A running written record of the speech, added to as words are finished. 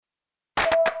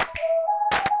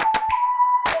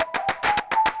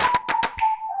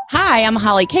Hi, I'm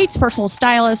Holly Cates, personal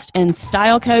stylist and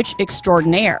style coach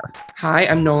extraordinaire. Hi,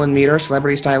 I'm Nolan Meter,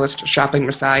 celebrity stylist, shopping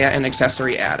messiah, and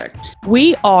accessory addict.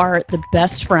 We are the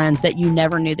best friends that you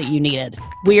never knew that you needed.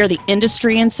 We are the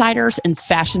industry insiders and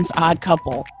fashion's odd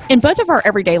couple. In both of our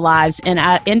everyday lives and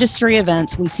at industry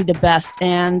events, we see the best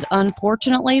and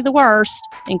unfortunately the worst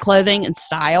in clothing and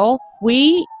style.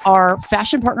 We are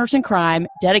fashion partners in crime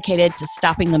dedicated to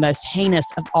stopping the most heinous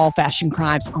of all fashion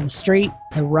crimes on the street,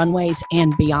 the runways,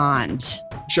 and beyond.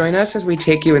 Join us as we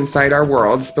take you inside our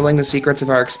world, spilling the secrets of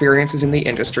our experiences in the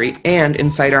industry and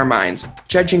inside our minds,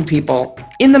 judging people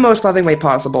in the most loving way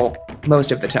possible,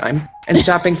 most of the time, and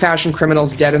stopping fashion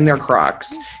criminals dead in their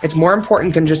crocs. It's more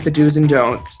important than just the do's and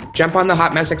don'ts. Jump on the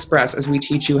Hot Mess Express as we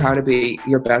teach you how to be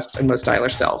your best and most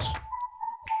stylish self.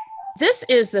 This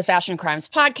is the Fashion Crimes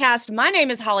Podcast. My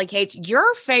name is Holly Cates,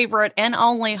 your favorite and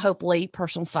only, hopefully,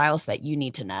 personal stylist that you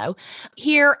need to know.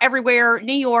 Here, everywhere,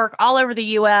 New York, all over the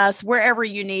U.S., wherever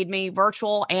you need me,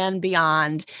 virtual and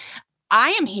beyond.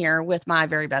 I am here with my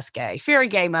very best gay, fairy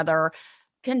gay mother,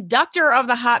 conductor of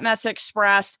the Hot Mess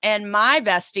Express, and my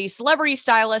bestie, celebrity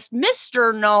stylist,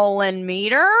 Mr. Nolan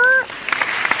Meter.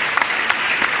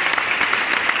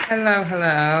 Hello,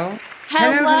 hello.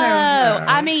 Hello.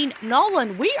 I mean,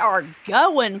 Nolan, we are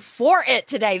going for it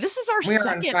today. This is our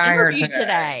second interview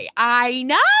today. I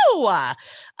know.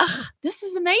 This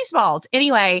is amazeballs.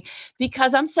 Anyway,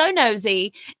 because I'm so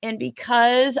nosy and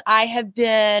because I have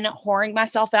been whoring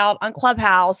myself out on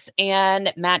Clubhouse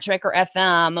and Matchmaker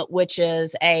FM, which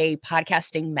is a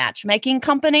podcasting matchmaking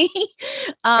company.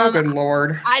 Oh, good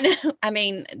Lord. I know. I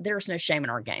mean, there's no shame in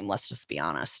our game. Let's just be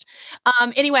honest.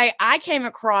 Anyway, I came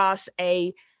across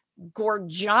a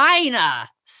Gorgina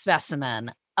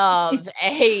specimen of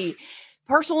a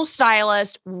personal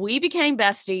stylist. We became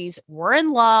besties. We're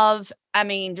in love. I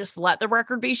mean, just let the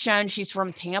record be shown. She's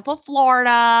from Tampa,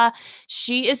 Florida.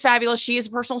 She is fabulous. She is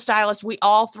a personal stylist. We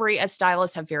all three as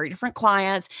stylists have very different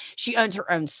clients. She owns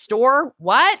her own store.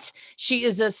 What? She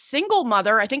is a single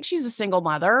mother. I think she's a single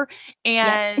mother.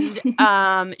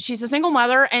 And she's a single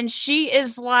mother and she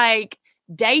is like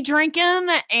day drinking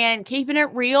and keeping it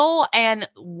real and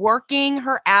working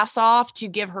her ass off to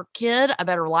give her kid a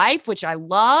better life, which I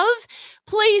love.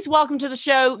 Please welcome to the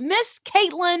show, Miss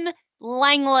Kaitlin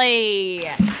Langley.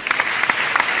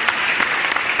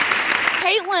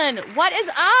 Kaitlin, what is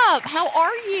up? How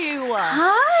are you?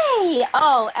 Hi.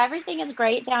 Oh, everything is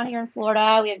great down here in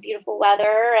Florida. We have beautiful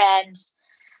weather and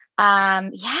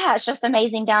it's just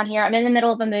amazing down here. I'm in the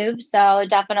middle of a move, so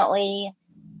definitely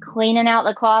cleaning out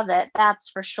the closet, that's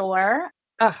for sure.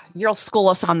 You'll school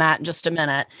us on that in just a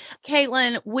minute.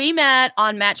 Kaitlin, we met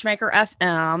on Matchmaker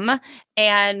FM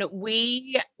and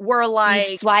we were like...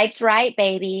 You swiped right,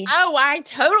 baby. Oh, I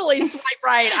totally swiped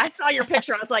right. I saw your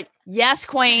picture. I was like, yes,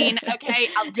 queen. Okay,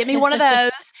 give me one of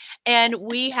those. And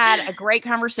we had a great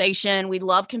conversation. We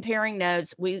love comparing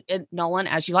notes. Nolan,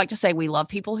 as you like to say, we love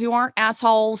people who aren't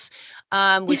assholes,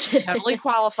 which totally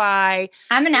qualify.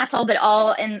 I'm an asshole, but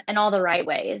all in all the right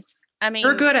ways. I mean,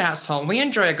 you're a good asshole. We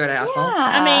enjoy a good asshole. Yeah,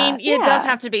 I mean, it does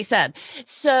have to be said.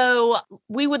 So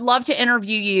we would love to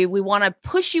interview you. We want to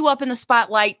push you up in the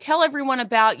spotlight. Tell everyone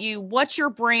about you. What's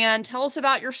your brand? Tell us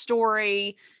about your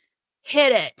story.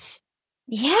 Hit it.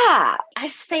 Yeah, I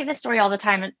say this story all the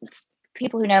time.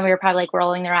 People who know me are probably like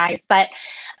rolling their eyes. But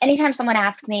anytime someone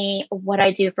asks me what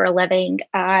I do for a living,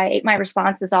 my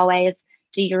response is always,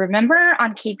 do you remember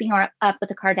on Keeping Up with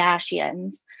the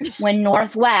Kardashians when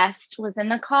Northwest was in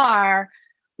the car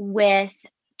with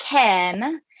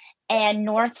Kim and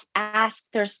North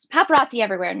asked, there's paparazzi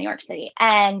everywhere in New York City.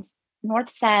 And North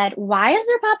said, why is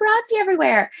there paparazzi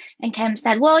everywhere? And Kim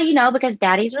said, well, because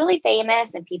daddy's really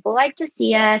famous and people like to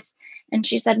see us. And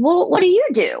she said, well, what do you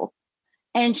do?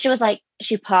 And she was like,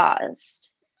 she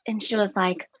paused and she was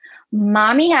like,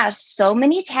 mommy has so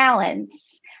many talents.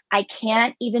 I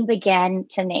can't even begin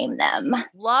to name them.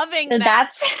 Loving so that.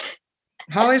 That's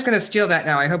Holly's going to steal that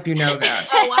now. I hope you know that.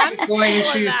 I'm going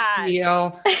to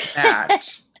steal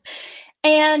that.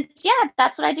 And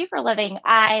that's what I do for a living.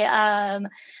 I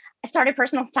started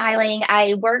personal styling.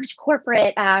 I worked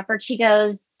corporate for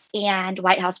Chico's and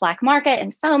White House Black Market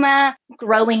and Soma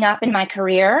growing up in my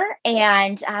career.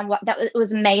 And it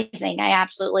was amazing. I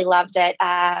absolutely loved it.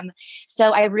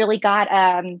 So I really got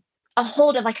a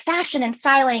hold of like fashion and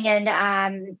styling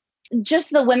and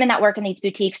just the women that work in these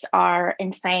boutiques are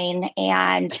insane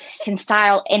and can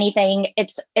style anything.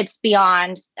 It's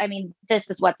beyond. I mean, this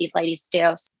is what these ladies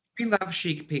do. We love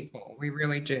chic people. We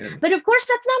really do. But of course,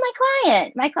 that's not my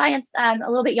client. My client's a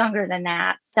little bit younger than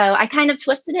that. So I kind of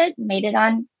twisted it, made it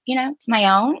on, to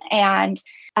my own. And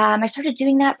I started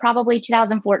doing that probably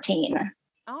 2014.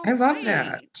 All I love right.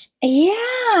 that.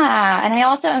 Yeah. And I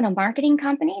also own a marketing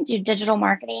company, do digital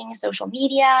marketing, social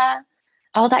media,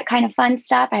 all that kind of fun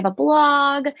stuff. I have a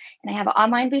blog and I have an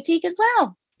online boutique as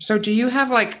well. So do you have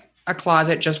like a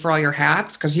closet just for all your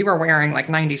hats? Because you were wearing like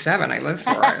 97. I live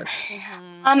for it.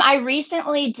 I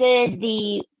recently did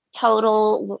the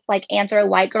total like anthro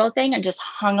white girl thing and just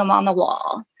hung them on the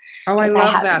wall. Oh, I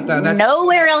love that though. That's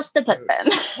nowhere else to put them.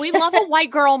 We love a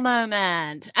white girl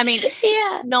moment. I mean,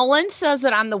 yeah. Nolan says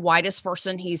that I'm the whitest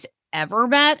person he's ever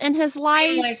met in his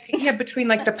life. Like, yeah, between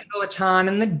like the Peloton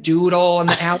and the doodle and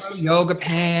the aloe yoga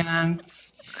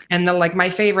pants and the like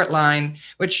my favorite line,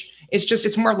 which is just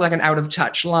it's more of like an out of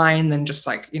touch line than just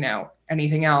like, you know,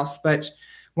 anything else. But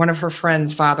one of her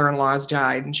friends' father-in-laws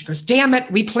died and she goes, damn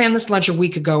it, we planned this lunch a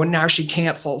week ago and now she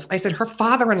cancels. I said, her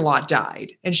father-in-law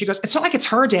died. And she goes, it's not like it's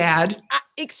her dad.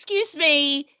 Excuse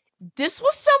me. This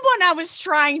was someone I was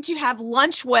trying to have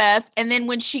lunch with. And then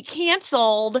when she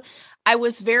canceled, I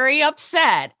was very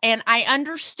upset. And I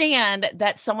understand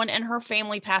that someone in her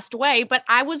family passed away, but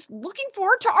I was looking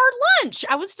forward to our lunch.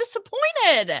 I was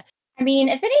disappointed. I mean,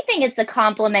 if anything, it's a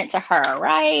compliment to her,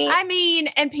 right? I mean,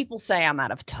 and people say I'm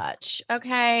out of touch.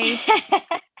 Okay.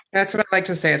 That's what I like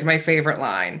to say. It's my favorite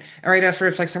line. All right. That's where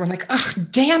it's like someone like, oh,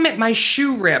 damn it, my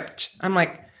shoe ripped. I'm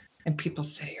like, and people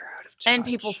say you're out of touch. And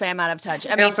people say I'm out of touch.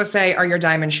 I mean, also say, are your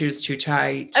diamond shoes too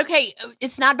tight? Okay.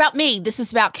 It's not about me. This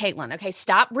is about Kaitlin. Okay.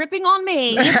 Stop ripping on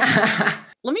me.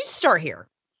 Let me start here.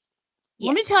 Yeah.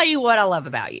 Let me tell you what I love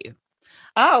about you.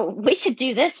 Oh, we could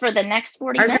do this for the next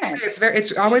 40 minutes. Say,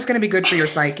 it's always going to be good for your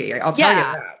psyche. I'll tell you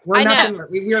that.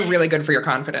 We're really good for your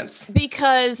confidence.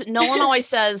 Because Nolan always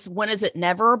says, when is it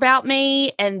never about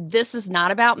me? And this is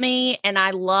not about me. And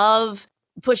I love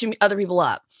pushing other people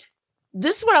up.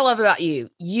 This is what I love about you.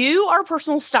 You are a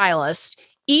personal stylist.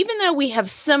 Even though we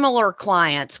have similar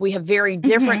clients, we have very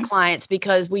different clients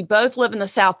because we both live in the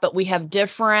South, but we have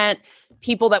different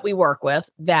people that we work with.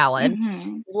 Valid.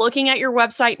 Looking at your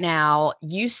website now,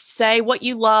 you say what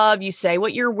you love, you say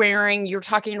what you're wearing, you're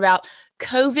talking about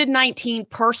COVID-19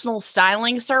 personal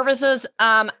styling services.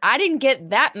 I didn't get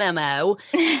that memo.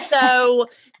 So,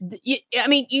 I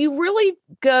mean, you really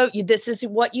go, this is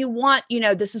what you want. You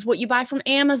know, this is what you buy from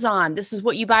Amazon. This is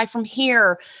what you buy from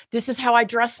here. This is how I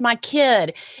dress my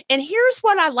kid. And here's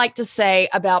what I like to say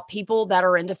about people that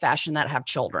are into fashion that have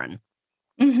children.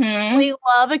 We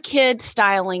love a kid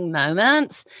styling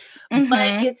moment,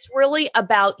 but it's really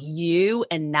about you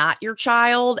and not your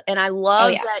child. And I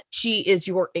love that she is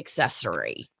your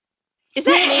accessory. Is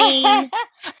that mean?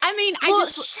 I mean,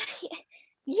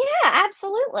 yeah,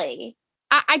 absolutely.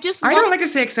 I don't like to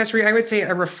say accessory. I would say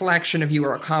a reflection of you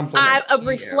or a compliment. A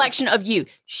reflection of you.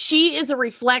 She is a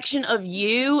reflection of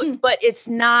you, but it's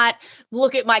not,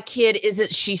 look at my kid.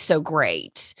 Isn't she so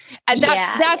great? And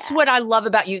that's what I love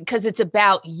about you, because it's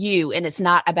about you and it's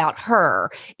not about her.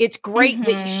 It's great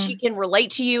that she can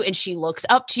relate to you and she looks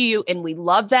up to you, and we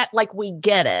love that. Like, we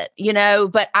get it, you know,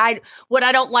 but what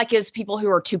I don't like is people who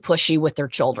are too pushy with their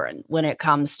children when it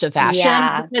comes to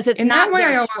fashion, because it's not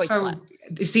their choice.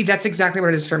 See, that's exactly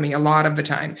what it is for me a lot of the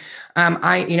time.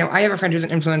 I have a friend who's an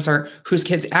influencer whose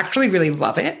kids actually really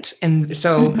love it. And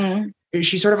so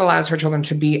she sort of allows her children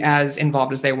to be as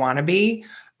involved as they want to be.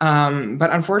 But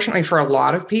unfortunately for a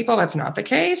lot of people, that's not the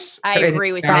case. I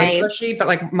agree with you. Pushy, but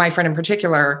like my friend in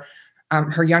particular,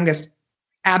 her youngest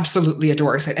absolutely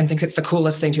adores it and thinks it's the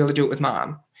coolest thing to be able to do it with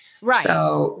mom. Right.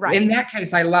 So in that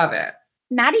case, I love it.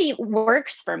 Maddie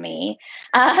works for me.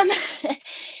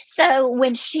 So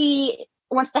when she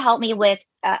wants to help me with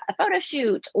a photo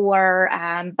shoot or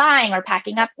buying or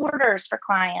packing up orders for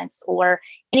clients or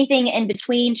anything in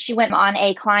between, she went on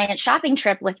a client shopping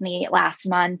trip with me last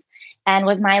month and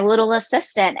was my little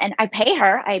assistant. And I pay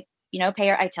her. I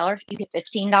tell her, you get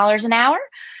 $15 an hour.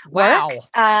 Wow.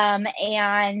 And,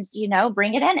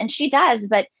 bring it in. And she does.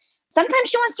 But sometimes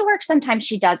she wants to work, sometimes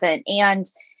she doesn't. And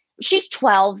she's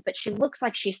 12, but she looks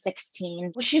like she's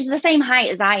 16. She's the same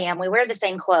height as I am. We wear the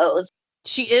same clothes.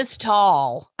 She is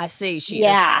tall. I see. She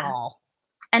is tall.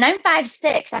 And I'm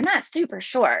 5'6". I'm not super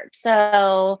short.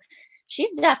 So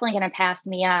she's definitely going to pass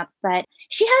me up. But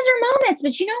she has her moments.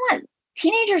 But you know what?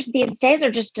 Teenagers these days are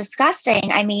just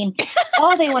disgusting. I mean,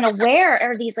 all they want to wear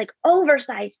are these like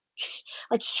oversized,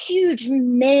 like huge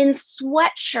men's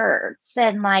sweatshirts.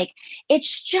 And like,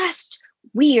 it's just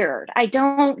weird. I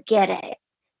don't get it.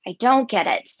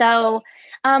 So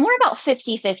we're about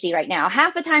 50-50 right now.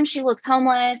 Half the time she looks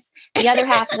homeless. The other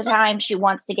half of the time she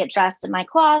wants to get dressed in my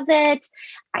closet.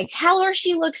 I tell her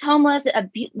she looks homeless,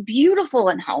 beautiful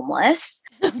and homeless.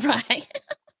 Right.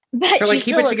 But like,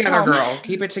 keep it together, girl.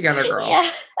 Keep it together, girl. Yeah.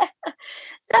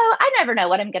 So I never know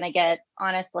what I'm going to get,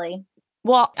 honestly.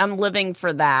 Well, I'm living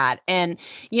for that. And,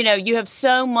 you have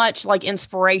so much like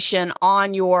inspiration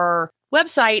on your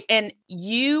website, and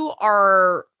you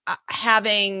are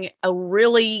having a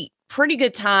really pretty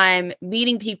good time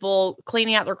meeting people,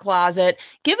 cleaning out their closet.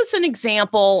 Give us an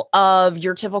example of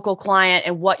your typical client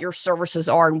and what your services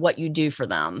are and what you do for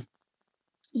them.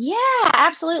 Yeah,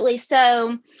 absolutely.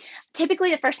 So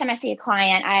typically the first time I see a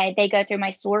client, they go through my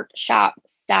sort, shop,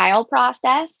 style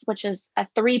process, which is a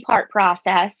 3-part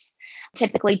process,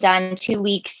 typically done 2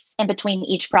 weeks in between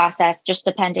each process, just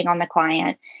depending on the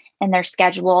client and their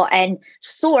schedule. And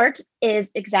sort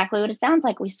is exactly what it sounds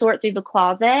like. We sort through the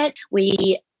closet.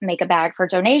 We make a bag for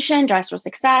donation, dress for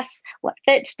success, what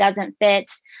fits, doesn't fit.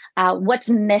 What's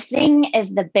missing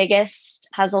is the biggest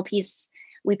puzzle piece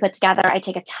we put together. I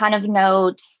take a ton of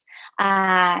notes.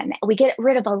 We get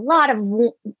rid of a lot of,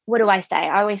 what do I say?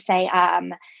 I always say,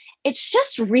 it's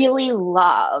just really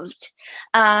loved.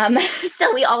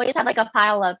 So we always have like a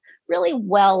pile of really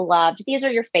well loved. These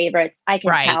are your favorites. I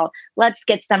can tell. Let's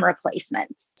get some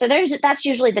replacements. So that's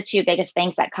usually the 2 biggest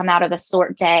things that come out of a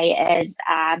sort day is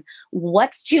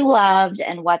what's too loved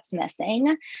and what's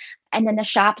missing. And then the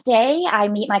shop day, I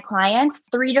meet my clients,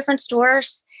 3 different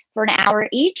stores for an hour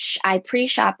each. I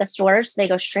pre-shop the stores. So they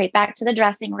go straight back to the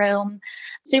dressing room,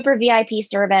 super VIP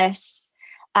service.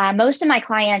 Most of my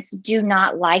clients do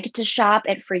not like to shop.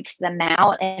 It freaks them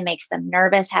out. It makes them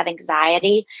nervous, have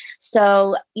anxiety.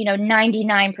 So,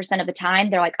 99% of the time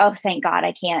they're like, oh, thank God,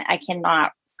 I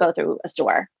cannot go through a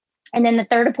store. And then the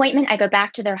 3rd appointment, I go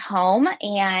back to their home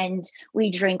and we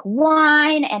drink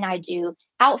wine and I do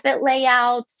outfit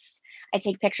layouts. I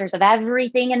take pictures of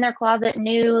everything in their closet,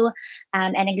 new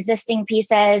and existing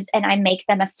pieces, and I make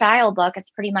them a style book. It's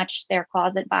pretty much their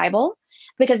closet Bible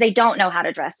because they don't know how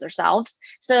to dress themselves.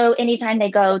 So anytime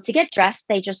they go to get dressed,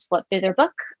 they just flip through their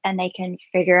book and they can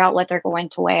figure out what they're going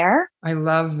to wear. I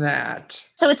love that.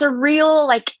 So it's a real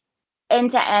like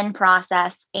end-to-end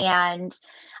process. And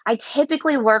I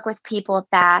typically work with people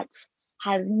that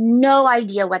have no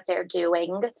idea what they're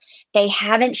doing. They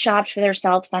haven't shopped for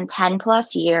themselves in 10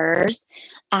 plus years.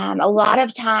 A lot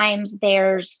of times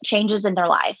there's changes in their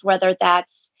life, whether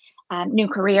that's new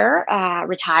career,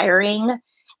 retiring,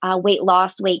 weight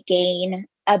loss, weight gain,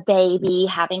 a baby,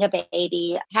 having a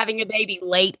baby. Having a baby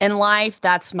late in life,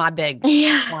 that's my big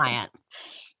client.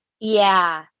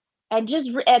 Yeah. And just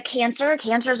cancer.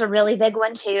 Cancer is a really big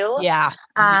one too. Yeah.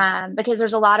 Because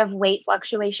there's a lot of weight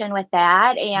fluctuation with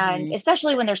that. And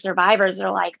especially when they're survivors,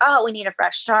 they're like, oh, we need a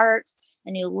fresh start,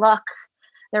 a new look.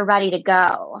 They're ready to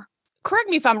go. Correct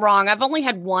me if I'm wrong. I've only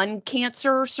had one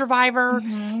cancer survivor,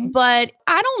 but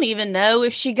I don't even know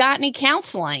if she got any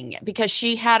counseling because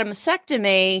she had a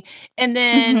mastectomy and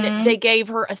then they gave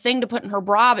her a thing to put in her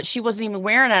bra, but she wasn't even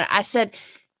wearing it. I said,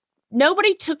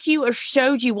 nobody took you or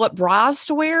showed you what bras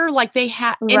to wear. Like they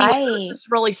had. Anyway, I was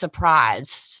just really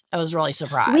surprised. I was really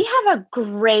surprised. We have a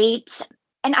great,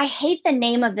 and I hate the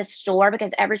name of the store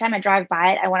because every time I drive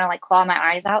by it, I want to like claw my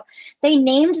eyes out. They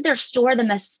named their store the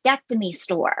Mastectomy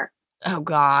Store. Oh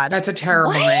God. That's a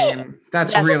terrible name.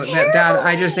 That's really,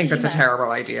 I just think that's a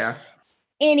terrible idea.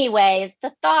 Anyways,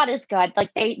 the thought is good.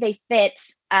 Like they fit,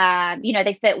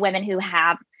 they fit women who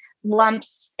have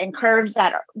lumps and curves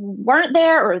that weren't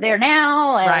there or there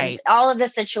now, and all of the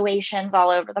situations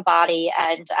all over the body,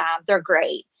 and they're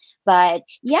great. But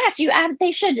yes,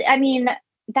 they should. I mean,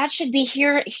 that should be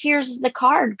here. Here's the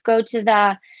card. Go to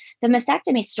the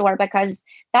mastectomy store, because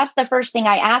that's the first thing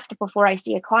I ask before I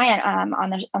see a client on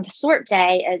the sort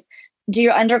day is, do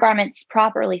your undergarments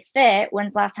properly fit?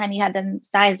 When's the last time you had them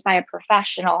sized by a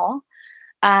professional?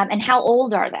 And how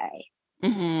old are they?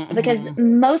 Because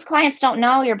most clients don't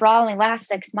know your bra only lasts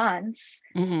 6 months.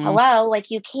 Hello, like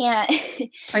you can't.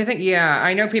 I think,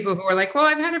 I know people who are like, well,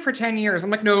 I've had it for 10 years.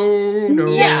 I'm like, no.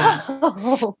 Yeah.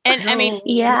 And I mean,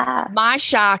 my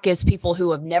shock is people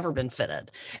who have never been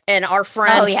fitted. And our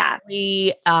friend,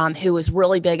 who is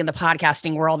really big in the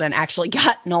podcasting world and actually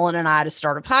got Nolan and I to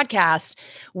start a podcast,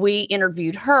 we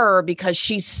interviewed her because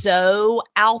she's so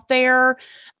out there.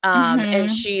 And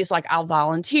she's like, I'll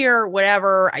volunteer,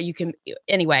 whatever you can.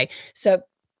 Anyway, so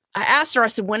I asked her, I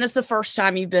said, when is the first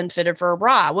time you've been fitted for a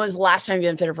bra? When was the last time you've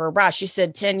been fitted for a bra? She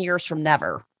said 10 years from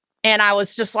never. And I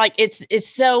was just like, it's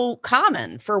so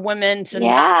common for women to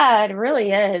not. It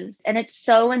really is. And it's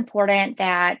so important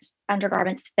that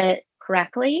undergarments fit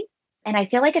correctly. And I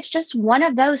feel like it's just one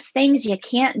of those things you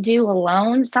can't do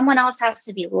alone. Someone else has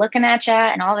to be looking at you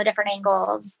and all the different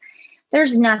angles.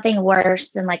 There's nothing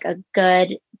worse than like a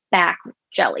good back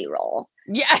jelly roll.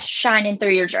 Yeah. Shining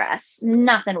through your dress.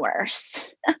 Nothing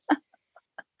worse.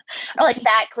 or like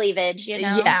that cleavage, you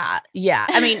know? Yeah. Yeah.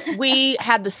 I mean, we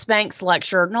had the Spanx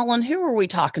lecture. Nolan, who were we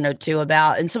talking to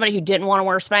about? And somebody who didn't want to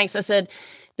wear Spanx. I said,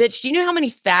 bitch, do you know how many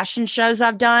fashion shows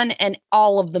I've done? And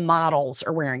all of the models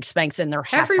are wearing Spanx and they're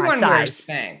half my Everyone wears size.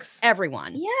 Spanx.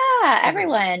 Everyone. Yeah,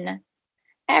 everyone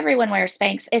wears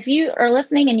Spanx. If you are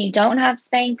listening and you don't have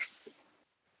Spanx,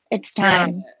 it's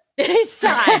time. It's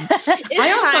time.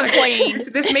 It's time, queen.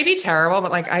 This may be terrible,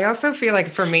 but like I also feel like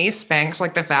for me, Spanx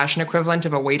like the fashion equivalent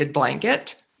of a weighted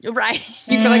blanket. Right.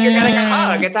 You feel like you're getting a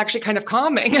hug. It's actually kind of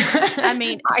calming. I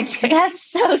mean, I think That's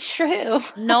so true.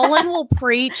 Nolan will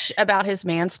preach about his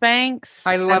man Spanx.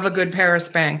 I love a good pair of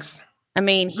Spanx. I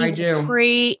mean, he I do.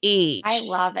 preach. I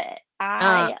love it.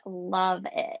 I love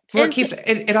it. Well, it keeps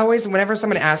it always, whenever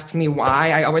someone asks me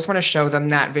why, I always want to show them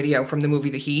that video from the movie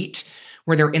The Heat,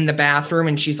 where they're in the bathroom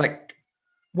and she's like,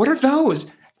 what are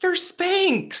those? They're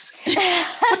Spanx.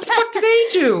 What the fuck do they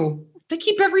do? They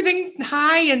keep everything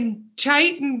high and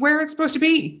tight and where it's supposed to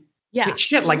be. Yeah.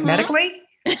 Shit, like medically?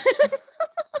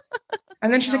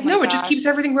 And then she's like, no, it just keeps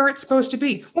everything where it's supposed to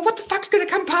be. Well, what the fuck's going to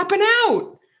come popping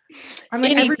out? I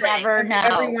mean, You never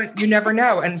know. You never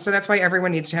know. And so that's why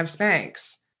everyone needs to have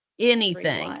Spanx.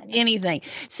 Anything.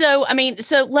 So, I mean,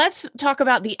 so let's talk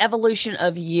about the evolution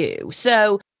of you.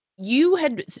 So you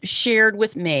had shared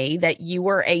with me that you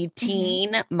were a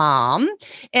teen mom.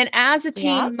 And as a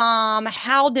teen mom,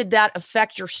 how did that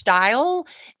affect your style?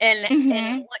 And,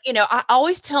 you know, I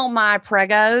always tell my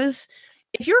pregos,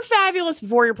 if you're fabulous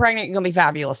before you're pregnant, you're going to be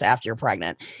fabulous after you're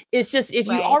pregnant. It's just, if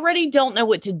you already don't know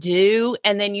what to do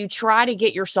and then you try to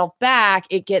get yourself back,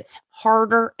 it gets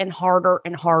harder and harder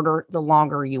and harder the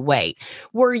longer you wait.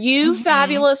 Were you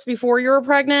fabulous before you were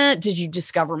pregnant? Did you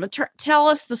discover tell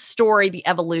us the story, the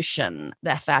evolution,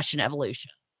 the fashion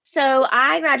evolution. So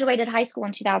I graduated high school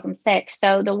in 2006.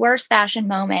 So the worst fashion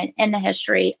moment in the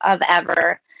history of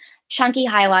ever. Chunky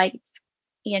highlights,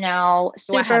 you know,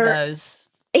 super. I had those.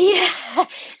 Yeah,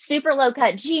 super low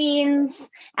cut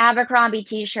jeans, Abercrombie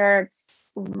t-shirts,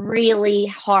 really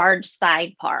hard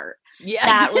side part. Yeah,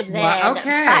 that was it.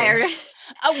 Okay.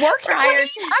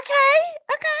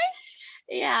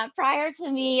 Yeah, prior to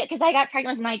me, because I got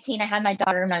pregnant when I was 19, I had my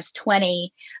daughter when I was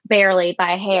 20, barely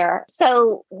by a hair.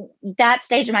 So that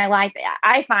stage of my life,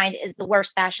 I find, is the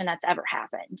worst fashion that's ever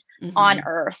happened on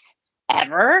earth.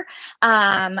 Ever.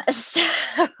 So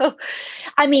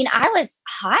I mean, I was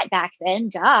hot back then,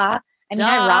 duh. I mean,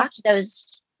 I rocked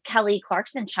those Kelly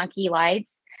Clarkson chunky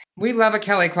lights. We love a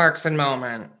Kelly Clarkson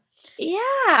moment.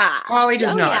 Yeah. Holly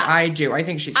does not. Yeah. I do. I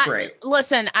think she's great.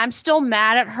 Listen, I'm still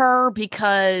mad at her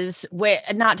because,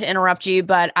 not to interrupt you,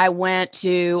 but I went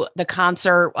to the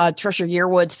concert, Trisha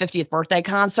Yearwood's 50th birthday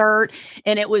concert,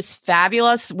 and it was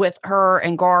fabulous with her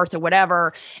and Garth or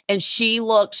whatever. And she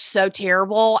looked so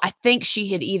terrible. I think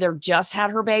she had either just had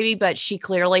her baby, but she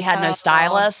clearly had no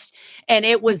stylist. And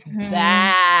it was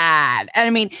bad. And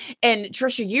I mean, and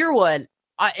Trisha Yearwood,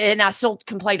 and I still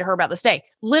complain to her about this day,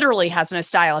 literally has no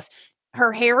stylist.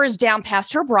 Her hair is down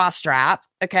past her bra strap.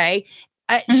 Okay.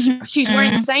 She's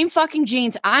wearing the same fucking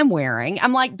jeans I'm wearing.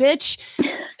 I'm like, bitch,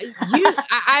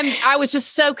 I was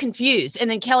just so confused. And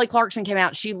then Kelly Clarkson came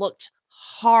out. She looked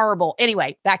horrible.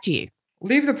 Anyway, back to you.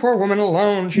 Leave the poor woman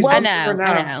alone. She's I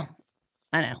know.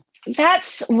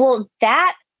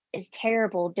 That is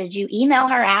terrible. Did you email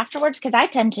her afterwards? Because I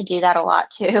tend to do that a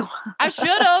lot too. I should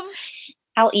have.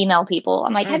 I'll email people.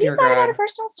 I'm like, have you thought about a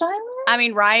personal stylist? I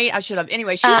mean, right? I should have.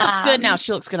 Anyway, she looks good now.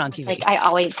 She looks good on TV. Like, I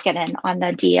always get in on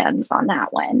the DMs on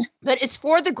that one. But it's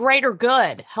for the greater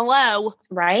good. Hello.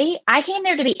 Right? I came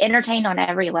there to be entertained on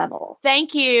every level.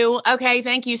 Thank you. Okay,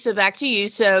 thank you. So back to you.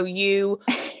 So you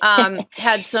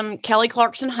had some Kelly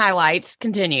Clarkson highlights.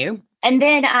 Continue. And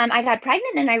then I got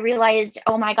pregnant and I realized,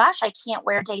 oh my gosh, I can't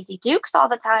wear Daisy Dukes all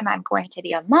the time. I'm going to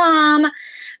be a mom.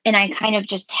 And I kind of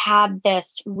just had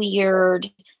this weird,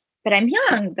 but I'm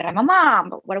young, but I'm a mom,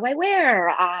 but what do I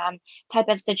wear type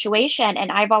of situation.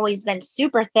 And I've always been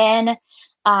super thin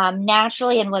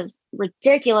naturally and was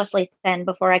ridiculously thin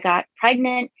before I got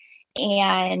pregnant.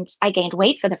 And I gained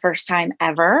weight for the first time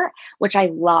ever, which I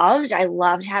loved. I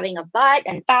loved having a butt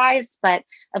and thighs, but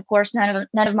of course, none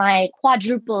of my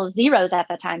quadruple zeros at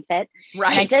the time fit.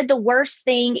 Right. And I did the worst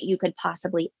thing you could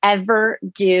possibly ever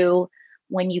do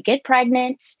when you get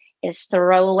pregnant is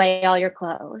throw away all your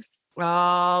clothes.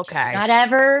 Oh, okay. Do not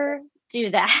ever do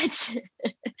that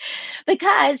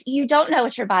because you don't know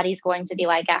what your body's going to be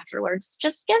like afterwards.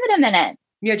 Just give it a minute.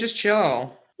 Yeah, just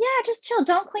chill. Yeah, just chill.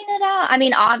 Don't clean it out. I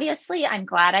mean, obviously, I'm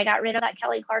glad I got rid of that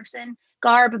Kelly Clarkson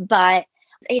garb, but,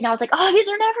 I was like, oh, these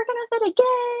are never going to fit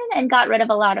again, and got rid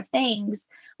of a lot of things,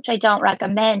 which I don't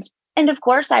recommend. And of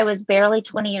course, I was barely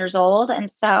 20 years old. And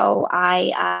so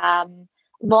I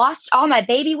lost all my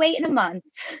baby weight in a month.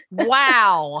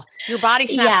 Wow. Your body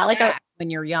snaps Yeah, like back when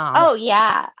you're young. Oh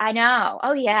yeah, I know.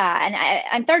 Oh yeah. And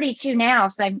I'm 32 now,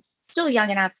 so I'm still young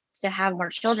enough to have more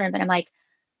children, but I'm like,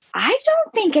 I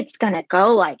don't think it's going to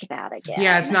go like that again.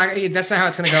 Yeah, that's not how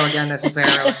it's going to go again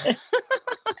necessarily.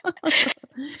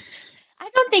 I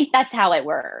don't think that's how it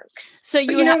works. So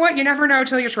you know what? You never know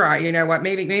till you try. You know what?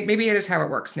 Maybe it is how it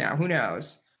works now. Who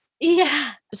knows?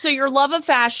 Yeah. So your love of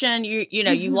fashion,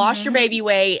 you lost your baby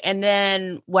weight, and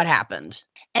then what happened?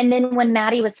 And then when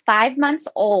Maddie was 5 months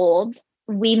old,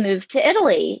 we moved to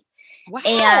Italy. Wow.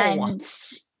 And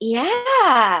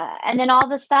yeah. And then all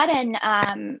of a sudden,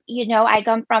 I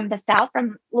come from the South,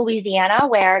 from Louisiana,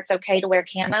 where it's okay to wear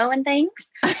camo and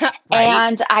things. Right.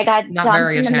 And I got not dumped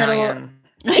very in the Italian.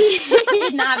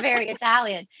 middle. Not very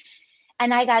Italian.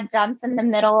 And I got dumped in the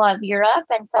middle of Europe.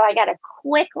 And so I got a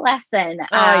quick lesson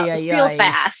real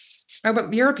fast. Oh,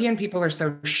 but European people are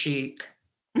so chic.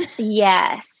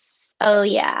 Yes. Oh,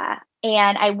 yeah.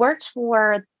 And I worked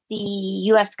for the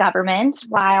U.S. government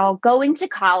while going to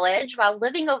college, while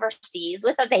living overseas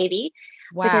with a baby.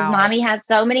 Wow. Because mommy has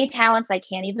so many talents, I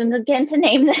can't even begin to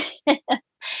name them.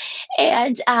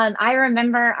 And I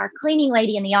remember our cleaning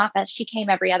lady in the office, she came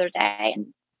every other day. And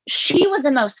she was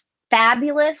the most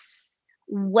fabulous,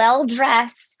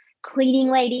 well-dressed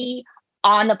cleaning lady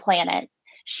on the planet.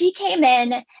 She came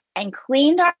in and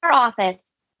cleaned our office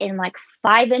in like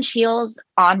 5-inch heels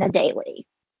on the daily.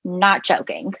 Not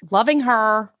joking. Loving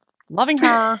her.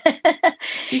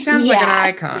 She sounds like an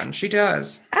icon. She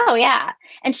does. Oh, yeah.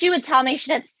 And she would tell me,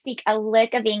 she didn't speak a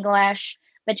lick of English,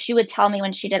 but she would tell me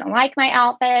when she didn't like my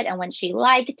outfit and when she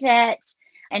liked it.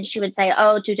 And she would say,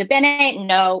 oh, tutto bene.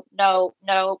 No.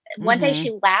 Mm-hmm. One day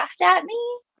she laughed at me.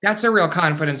 That's a real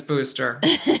confidence booster.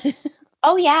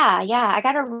 Oh, yeah. Yeah. I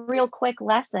got a real quick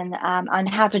lesson on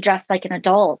how to dress like an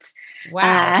adult.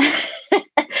 Wow.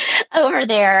 Over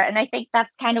there. And I think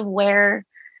that's kind of where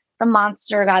the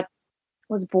monster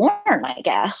was born, I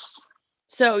guess.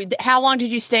 So how long did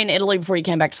you stay in Italy before you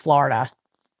came back to Florida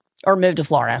or moved to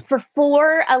Florida?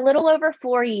 For a little over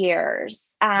 4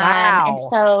 years. Wow. And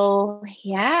so,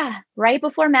 yeah, right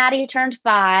before Maddie turned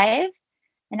 5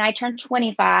 and I turned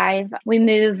 25, we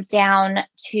moved down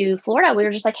to Florida. We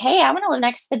were just like, hey, I want to live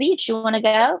next to the beach. You want to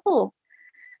go? Ooh.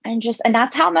 And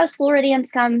that's how most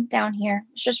Floridians come down here.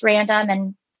 It's just random,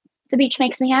 and the beach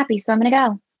makes me happy, so I'm going to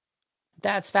go.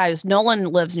 That's fabulous. Nolan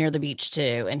lives near the beach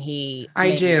too, and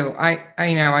I do.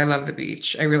 I know. I love the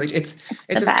beach. I really. It's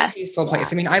a very peaceful place. Yeah.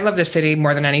 I mean, I love the city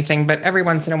more than anything, but every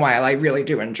once in a while, I really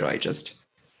do enjoy just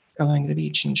going to the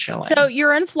beach and chilling. So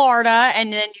you're in Florida,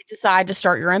 and then you decide to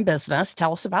start your own business.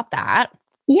 Tell us about that.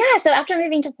 Yeah. So after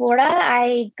moving to Florida,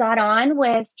 I got on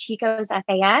with Chico's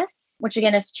FAS, which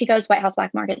again is Chico's White House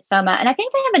Black Market Soma, and I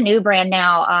think they have a new brand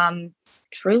now.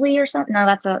 Truly or something. No,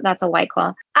 that's a White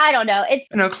Claw. I don't know. It's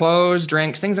clothes,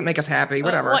 drinks, things that make us happy,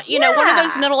 whatever. Well, one of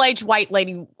those middle-aged white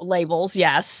lady labels.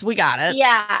 Yes, we got it.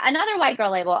 Yeah, another white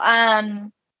girl label. I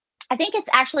think it's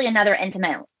actually another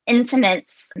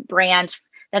intimates brand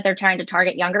that they're trying to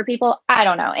target younger people. I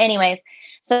don't know. Anyways,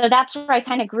 so that's where I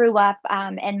kind of grew up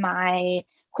in my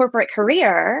corporate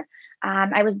career.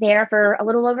 I was there for a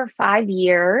little over 5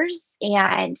 years,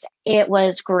 and it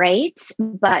was great,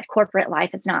 but corporate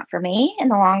life is not for me in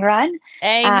the long run.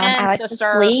 Amen, I like to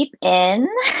sleep in,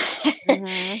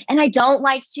 mm-hmm. And I don't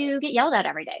like to get yelled at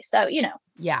every day. So,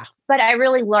 Yeah. But I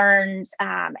really learned,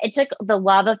 it took the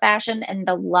love of fashion and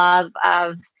the love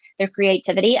of their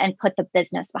creativity and put the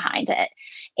business behind it.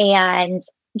 And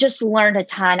just learned a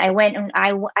ton. I went and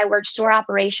I worked store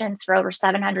operations for over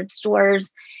 700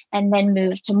 stores, and then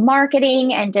moved to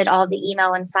marketing and did all the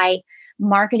email and site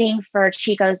marketing for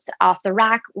Chico's Off the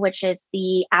Rack, which is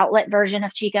the outlet version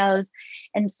of Chico's.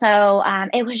 And so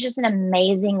it was just an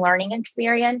amazing learning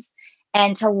experience.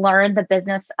 And to learn the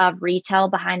business of retail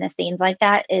behind the scenes like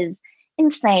that is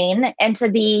insane. And to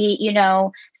be,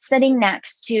 sitting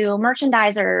next to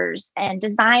merchandisers and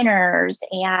designers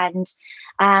and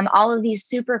all of these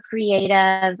super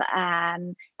creative,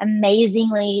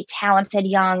 amazingly talented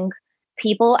young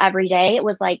people every day, it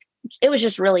was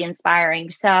just really inspiring.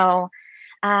 So,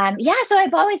 so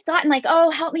I've always gotten like,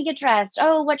 oh, help me get dressed.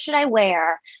 Oh, what should I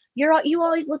wear? You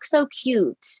always look so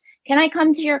cute. Can I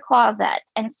come to your closet?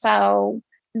 And so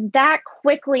that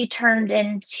quickly turned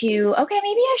into, okay,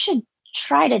 maybe I should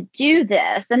try to do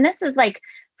this. And this is like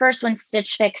first when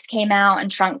Stitch Fix came out and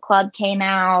Trunk Club came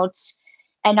out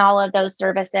and all of those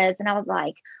services. And I was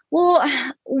like, well,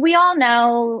 we all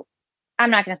know,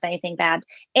 I'm not going to say anything bad.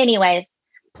 Anyways.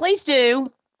 Please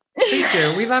do. Please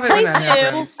do. We love it when that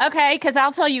happens. Okay, because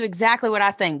I'll tell you exactly what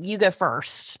I think. You go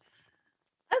first.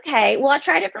 okay, well, I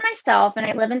tried it for myself and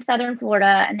I live in Southern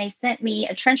Florida and they sent me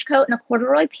a trench coat and a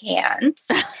corduroy pant.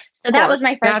 So that was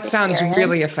my first That sounds experience.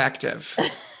 really effective.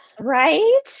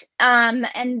 Right. And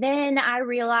then I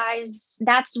realized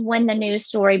that's when the news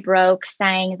story broke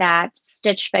saying that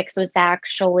Stitch Fix was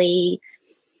actually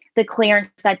the clearance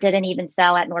that didn't even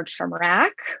sell at Nordstrom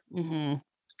Rack. Mm-hmm.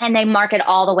 And they mark it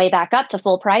all the way back up to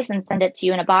full price and send it to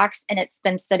you in a box. And it's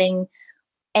been sitting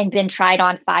and been tried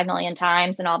on 5 million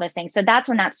times and all those things. So that's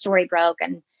when that story broke.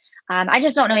 And I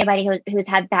just don't know anybody who's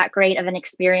had that great of an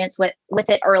experience with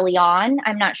it early on.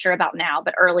 I'm not sure about now,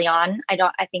 but early on,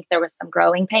 I think there was some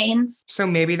growing pains. So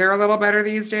maybe they're a little better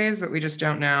these days, but we just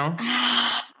don't know.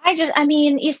 I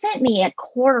mean, you sent me a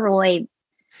corduroy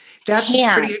That's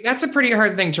pants. a pretty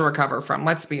hard thing to recover from.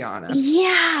 Let's be honest.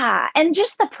 Yeah. And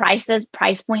just the price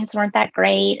points weren't that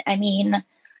great. I mean,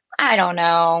 I don't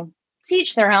know. To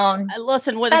each their own.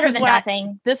 Listen, it's better than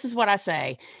nothing. This is what I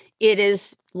say. It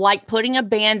is like putting a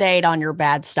Band-Aid on your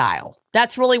bad style.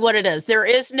 That's really what it is. There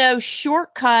is no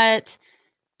shortcut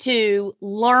to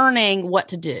learning what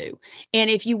to do. And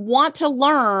if you want to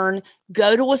learn,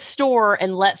 go to a store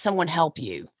and let someone help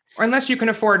you. Or unless you can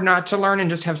afford not to learn and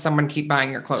just have someone keep buying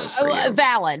your clothes for you.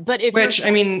 Valid. But I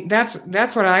mean, that's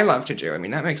what I love to do. I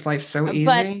mean, that makes life so easy.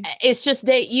 But it's just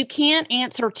that you can't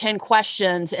answer 10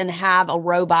 questions and have a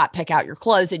robot pick out your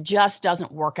clothes. It just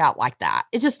doesn't work out like that.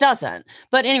 It just doesn't.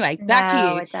 But anyway, back to you.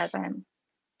 No, it doesn't.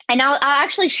 And I'll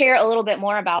actually share a little bit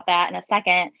more about that in a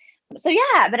second. So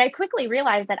yeah, but I quickly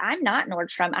realized that I'm not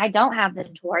Nordstrom. I don't have the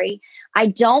inventory. I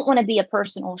don't want to be a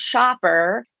personal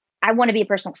shopper. I want to be a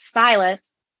personal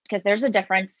stylist. Because there's a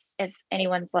difference if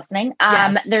anyone's listening.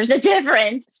 Yes. There's a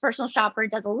difference. Personal shopper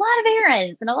does a lot of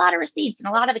errands and a lot of receipts and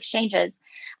a lot of exchanges.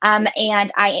 And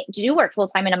I do work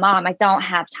full-time and a mom. I don't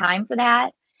have time for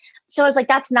that. So I was like,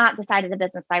 that's not the side of the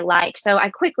business I like. So I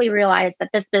quickly realized that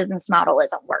this business model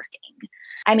isn't working.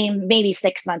 I mean, maybe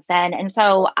 6 months in. And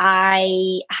so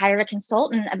I hired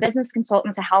a business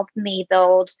consultant to help me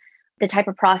build the type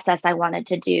of process I wanted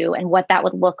to do and what that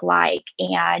would look like.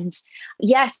 And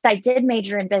yes, I did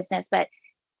major in business, but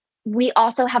we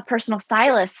also have personal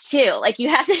stylists too. Like you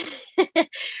have to,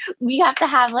 we have to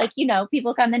have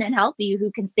people come in and help you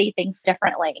who can see things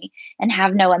differently and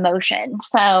have no emotion.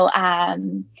 So, I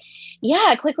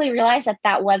quickly realized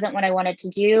that wasn't what I wanted to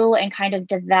do and kind of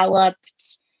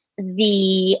developed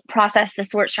the process, the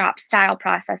sort shop style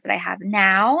process that I have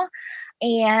now.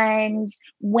 And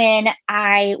when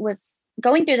I was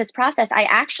going through this process, I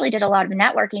actually did a lot of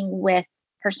networking with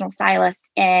personal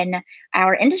stylists in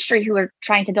our industry who were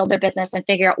trying to build their business and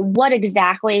figure out what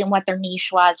exactly and what their niche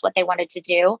was, what they wanted to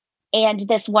do. And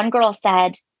this one girl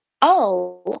said,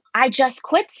 "Oh, I just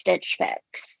quit Stitch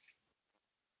Fix."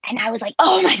 And I was like,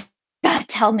 "Oh my God,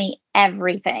 tell me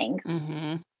everything."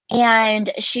 Mm-hmm. And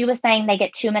she was saying they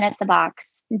get 2 minutes a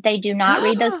box. They do not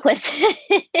read those quizzes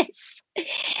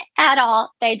at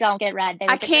all. They don't get read.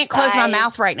 I can't close my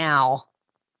mouth right now.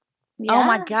 Yeah. Oh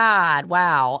my God.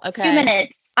 Wow. Okay. 2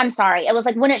 minutes. I'm sorry. It was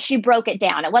like she broke it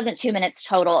down. It wasn't 2 minutes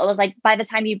total. It was like by the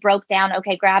time you broke down,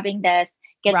 okay, grabbing this,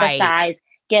 get the size,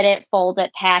 get it, fold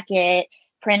it, pack it,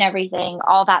 print everything,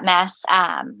 all that mess.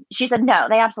 She said, no,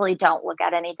 they absolutely don't look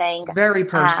at anything. Very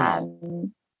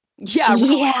personal. Yeah.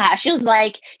 Yeah. She was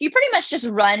like, you pretty much just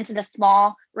run to the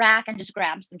small rack and just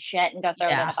grab some shit and go throw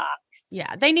it in a box.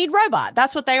 Yeah. They need robot.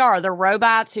 That's what they are. They're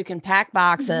robots who can pack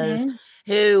boxes,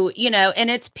 who,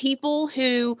 and it's people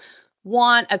who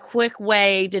want a quick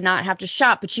way to not have to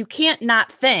shop, but you can't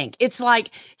not think. It's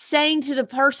like saying to the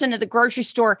person at the grocery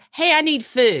store, "Hey, I need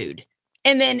food."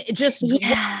 And then just work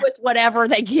with whatever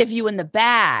they give you in the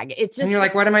bag. It's just, and you're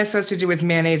like, what am I supposed to do with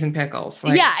mayonnaise and pickles?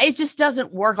 It just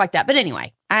doesn't work like that. But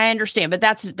anyway, I understand. But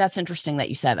that's interesting that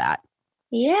you said that.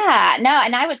 Yeah, no,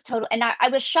 and I was I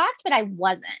was shocked, but I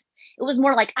wasn't. It was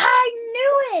more like, I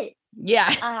knew it.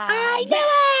 Yeah, I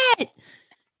knew it.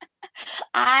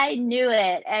 I knew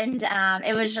it. And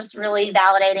it was just really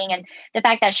validating. And the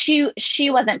fact that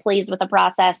she wasn't pleased with the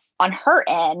process on her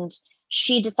end,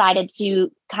 she decided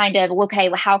to kind of, okay,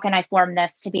 well, how can I form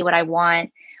this to be what I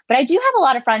want? But I do have a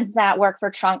lot of friends that work for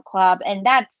Trunk Club, and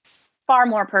that's far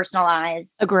more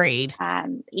personalized. Agreed.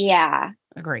 Yeah.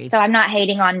 Agreed. So I'm not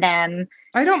hating on them.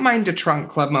 I don't mind a Trunk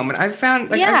Club moment. I've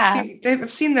found, I've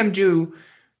seen them do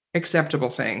acceptable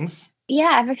things. Yeah,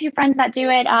 I have a few friends that do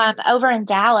it over in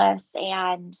Dallas,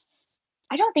 and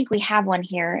I don't think we have one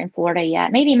here in Florida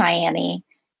yet. Maybe Miami,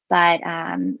 but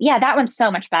that one's so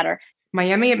much better.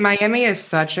 Miami is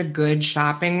such a good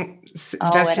shopping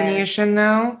destination,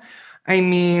 though. I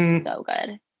mean, so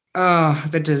good. Oh,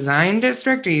 the design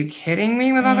district. Are you kidding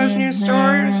me with all those new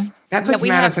stores? That puts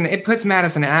Madison. It puts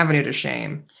Madison Avenue to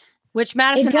shame. Which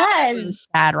Madison It Avenue does. is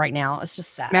sad right now. It's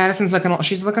just sad.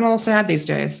 She's looking a little sad these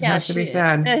days. It has to be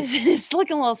sad. It's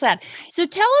looking a little sad. So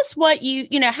tell us what how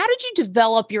did you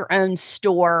develop your own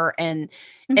store and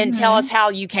tell us how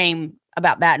you came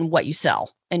about that and what you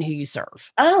sell and who you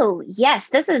serve. Oh, yes.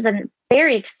 This is a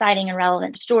very exciting and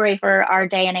relevant story for our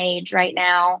day and age right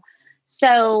now.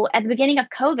 So at the beginning of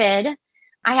COVID,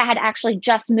 I had actually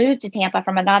just moved to Tampa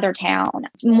from another town,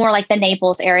 more like the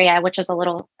Naples area, which is a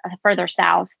little further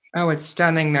south. Oh, it's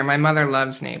stunning there. My mother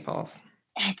loves Naples.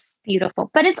 It's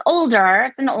beautiful, but it's older.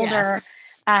 It's an older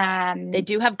they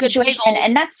do have good situation, bagels.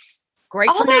 and that's great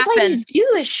all for those napping. ladies do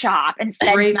is shop and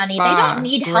spend money. Spa, they don't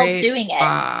need help doing it.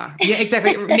 Yeah,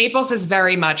 exactly. Naples is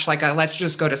very much like a let's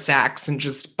just go to Saks and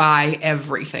just buy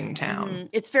everything town.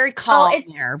 It's very calm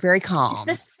there. Very calm. It's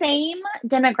the same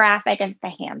demographic as the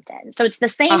Hamptons. So it's the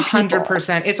same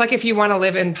 100%. It's like if you want to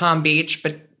live in Palm Beach,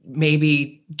 but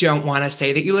maybe don't want to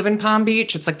say that you live in Palm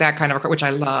Beach. It's like that kind of, which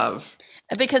I love.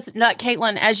 Because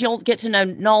Kaitlin, as you'll get to know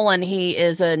Nolan, he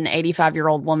is an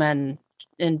 85-year-old woman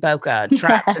in Boca,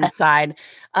 trapped inside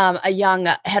a young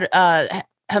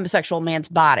homosexual man's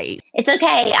body. It's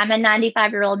okay. I'm a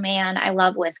 95-year-old man. I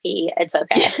love whiskey. It's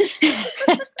okay.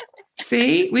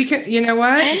 See, we can, you know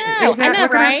what? I know,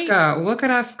 look right? at us go. Look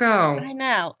at us go. I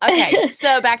know. Okay.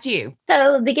 So back to you.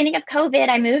 So beginning of COVID,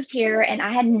 I moved here and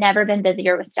I had never been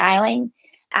busier with styling.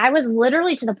 I was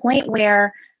literally to the point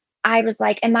where I was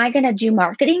like, am I going to do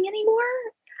marketing anymore?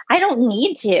 I don't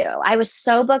need to. I was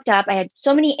so booked up. I had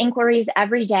so many inquiries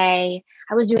every day.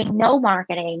 I was doing no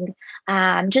marketing,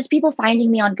 just people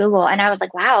finding me on Google. And I was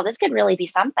like, wow, this could really be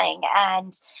something.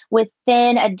 And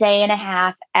within a day and a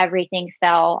half, everything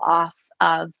fell off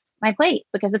of my plate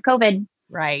because of COVID.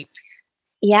 Right.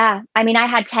 Yeah. I mean, I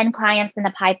had 10 clients in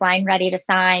the pipeline ready to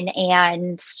sign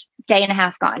and day and a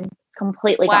half gone,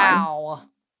 completely gone. Wow.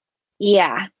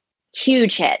 Yeah.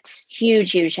 Huge hit.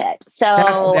 Huge hit. So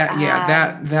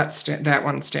that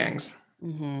one stings.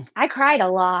 Mm-hmm. I cried a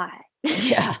lot.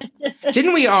 Yeah.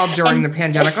 Didn't we all during the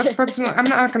pandemic? I'm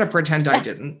not going to pretend I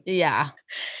didn't. Yeah.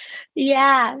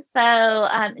 Yeah. So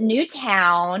new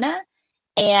town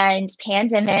and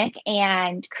pandemic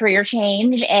and career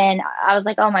change. And I was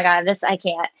like, oh my God, I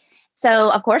can't.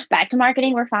 So of course, back to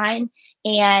marketing, we're fine.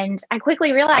 And I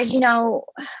quickly realized,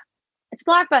 it's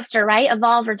Blockbuster, right?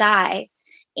 Evolve or die.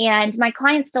 And my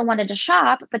clients still wanted to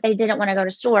shop, but they didn't want to go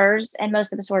to stores. And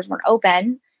most of the stores weren't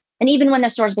open. And even when the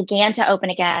stores began to open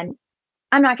again,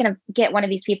 I'm not going to get one of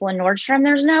these people in Nordstrom.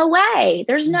 There's no way.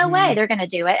 There's no way they're going to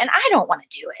do it. And I don't want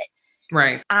to do it.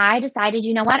 Right. I decided,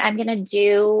 you know what? I'm going to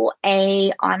do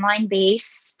a online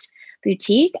based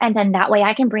boutique. And then that way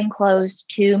I can bring clothes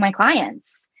to my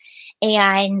clients.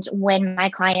 And when my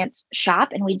clients shop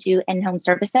and we do in-home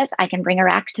services, I can bring a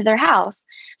rack to their house.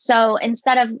 So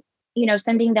instead of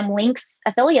sending them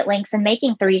affiliate links and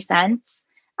making 3 cents,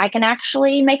 I can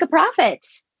actually make a profit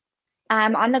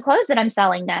on the clothes that I'm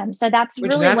selling them. So that's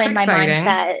when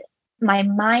exciting. my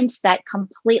mindset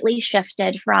completely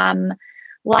shifted from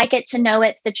like it to know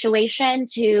it situation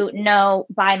to no,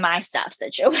 buy my stuff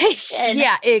situation.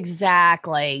 Yeah,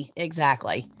 exactly.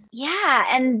 Yeah.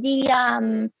 And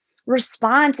the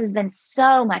response has been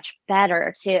so much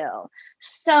better too.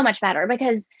 So much better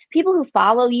because people who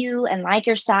follow you and like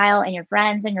your style and your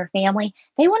friends and your family,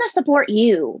 they want to support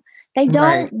you. They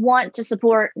don't want to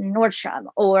support Nordstrom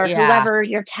or whoever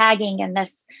you're tagging in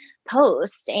this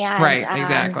post. And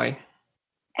exactly.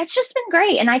 It's just been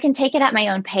great. And I can take it at my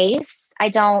own pace. I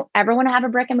don't ever want to have a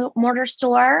brick and mortar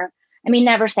store. I mean,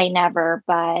 never say never,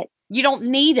 but you don't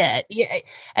need it.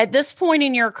 At this point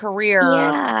in your career,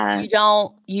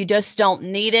 you just don't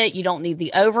need it. You don't need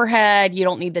the overhead. You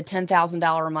don't need the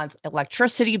 $10,000 a month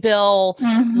electricity bill.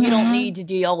 You don't need to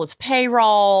deal with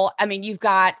payroll. I mean, you've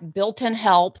got built-in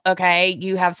help. Okay.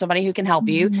 You have somebody who can help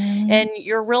you and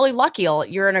you're really lucky.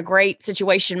 You're in a great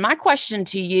situation. My question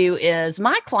to you is,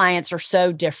 my clients are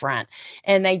so different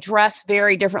and they dress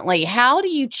very differently. How do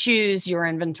you choose your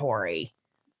inventory?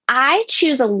 I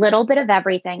choose a little bit of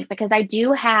everything because I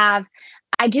do have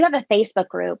a Facebook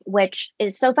group, which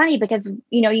is so funny because,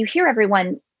 you hear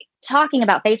everyone talking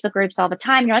about Facebook groups all the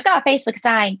time. You're like, oh, Facebook's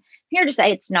dying. I'm here to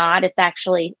say it's not. It's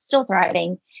actually still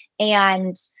thriving.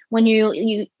 And when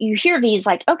you hear these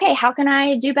like, okay, how can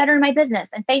I do better in my business?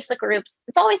 And Facebook groups,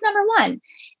 it's always number one.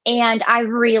 And I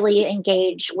really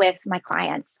engage with my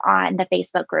clients on the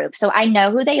Facebook group. So I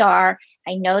know who they are.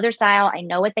 I know their style. I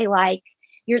know what they like.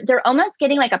 They're almost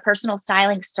getting like a personal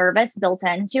styling service built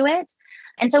into it.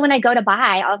 And so when I go to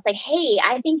buy, I'll say, hey,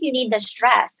 I think you need this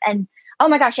dress. And oh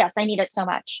my gosh, yes, I need it so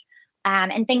much.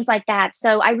 And things like that.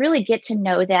 So I really get to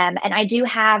know them. And I do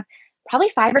have probably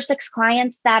 5 or 6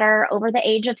 clients that are over the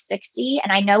age of 60.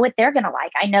 And I know what they're going to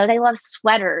like. I know they love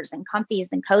sweaters and comfies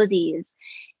and cozies.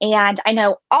 And I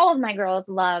know all of my girls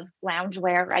love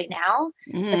loungewear right now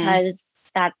because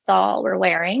that's all we're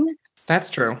wearing. That's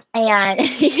true. And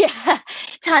yeah,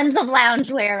 tons of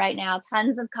loungewear right now,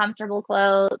 tons of comfortable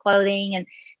clothing and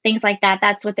things like that.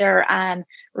 That's what they're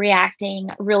reacting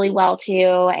really well to.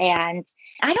 And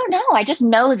I don't know. I just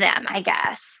know them, I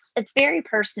guess. It's very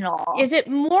personal. Is it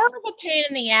more of a pain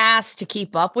in the ass to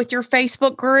keep up with your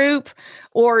Facebook group,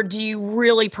 or do you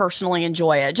really personally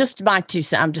enjoy it? Just my 2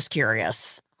 cents. I'm just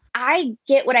curious. I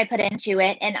get what I put into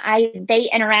it, and they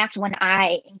interact when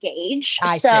I engage.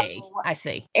 I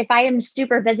see. If I am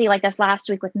super busy like this last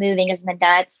week with moving is the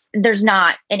nuts, there's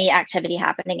not any activity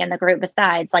happening in the group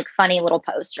besides like funny little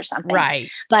posts or something.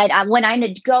 Right. But when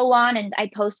I go on and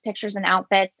I post pictures and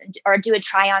outfits or do a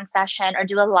try on session or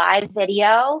do a live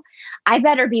video, I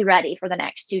better be ready for the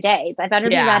next 2 days. I better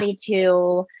be ready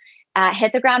to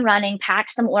hit the ground running, pack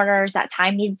some orders. That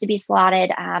time needs to be slotted.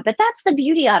 But that's the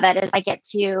beauty of it, is I get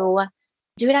to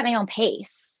do it at my own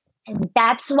pace. And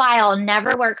that's why I'll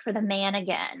never work for the man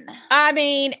again. I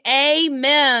mean,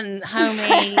 amen,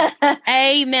 homie.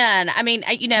 Amen. I mean,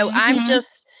 I'm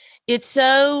just, it's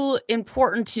so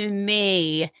important to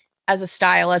me as a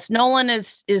stylist. Nolan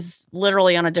is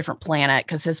literally on a different planet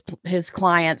because his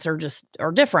clients are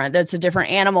different. That's a different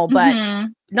animal. But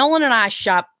Nolan and I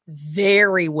shop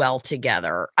very well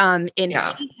together. And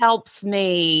he helps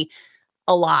me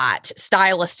a lot,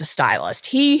 stylist to stylist.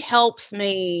 He helps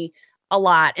me a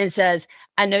lot and says,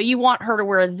 I know you want her to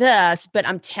wear this, but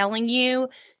I'm telling you,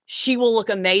 she will look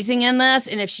amazing in this.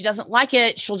 And if she doesn't like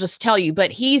it, she'll just tell you.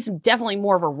 But he's definitely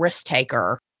more of a risk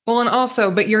taker. Well, and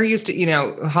also, but you're used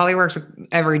to, Holly works with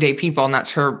everyday people, and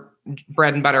that's her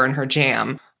bread and butter and her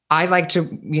jam. I like to,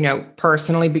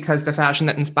 personally, because the fashion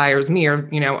that inspires me are,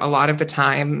 a lot of the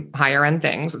time higher end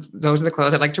things. Those are the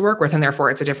clothes I'd like to work with, and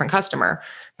therefore it's a different customer.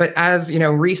 But as,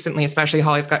 recently, especially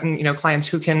Holly's gotten, clients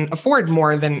who can afford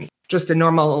more than just a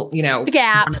normal, the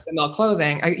Gap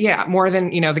clothing. More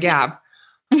than, the Gap.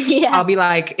 Yeah. I'll be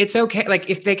like, it's okay. Like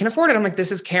if they can afford it, I'm like,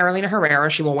 this is Carolina Herrera.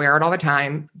 She will wear it all the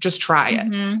time. Just try it.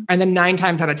 And then 9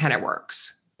 times out of 10, it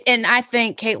works. And I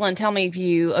think, Kaitlin, tell me if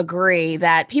you agree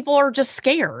that people are just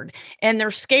scared, and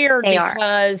they're scared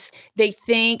because they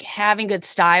think having good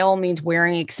style means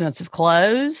wearing expensive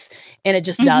clothes, and it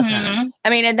just doesn't. I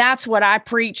mean, and that's what I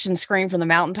preach and scream from the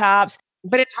mountaintops.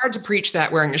 But it's hard to preach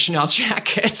that wearing a Chanel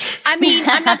jacket. I mean,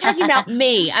 I'm not talking about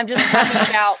me. I'm just talking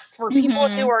about for people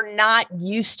who are not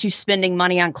used to spending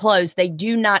money on clothes. They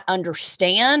do not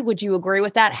understand. Would you agree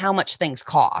with that? How much things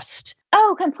cost?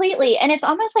 Oh, completely. And it's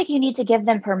almost like you need to give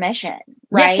them permission,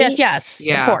 right? Yes.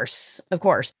 Yeah. Of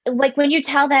course. Like when you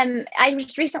tell them, I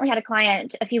just recently had a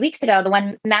client a few weeks ago, the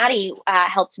one Maddie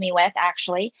helped me with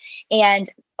actually. And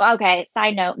okay,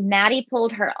 side note, Maddie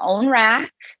pulled her own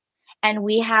rack and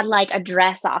we had like a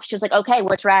dress off. She was like, okay,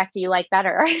 which rack do you like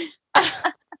better?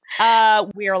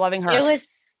 We are loving her. It was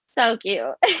so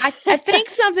cute. I think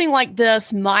something like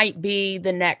this might be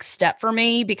the next step for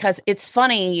me because it's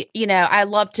funny, I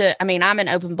love to, I'm an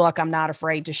open book. I'm not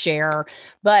afraid to share,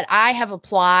 but I have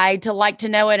applied to Like to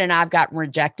Know It and I've gotten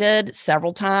rejected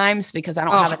several times because I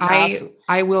don't have enough.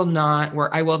 I will not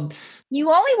work.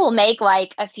 You only will make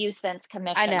like a few cents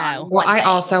commission. I know. Well, I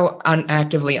also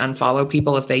actively unfollow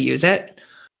people if they use it.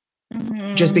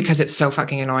 Just because it's so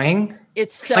fucking annoying.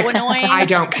 It's so annoying. I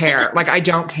don't care. I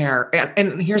don't care.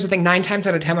 And here's the thing, 9 times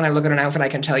out of 10, when I look at an outfit, I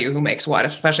can tell you who makes what,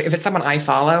 especially if it's someone I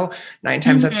follow. 9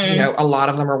 times, a lot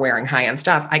of them are wearing high-end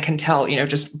stuff. I can tell,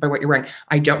 just by what you're wearing.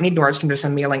 I don't need Nordstrom to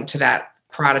send me a link to that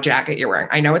Prada jacket you're wearing.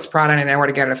 I know it's Prada and I know where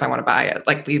to get it if I want to buy it.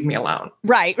 Leave me alone.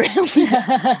 Right.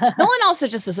 Nolan also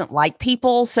just doesn't like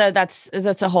people. So that's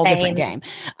a whole different game.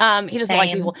 He doesn't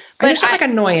like people. But I just like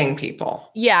annoying people.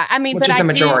 Yeah. Which is the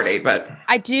majority, but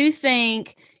I do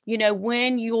think,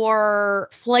 when you're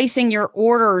placing your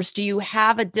orders, do you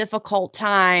have a difficult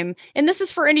time? And this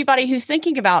is for anybody who's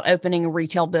thinking about opening a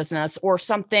retail business or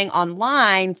something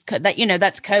online that,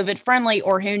 that's COVID friendly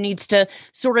or who needs to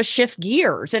sort of shift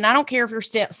gears. And I don't care if you're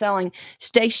selling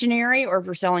stationery or if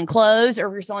you're selling clothes or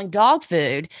if you're selling dog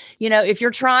food. If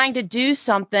you're trying to do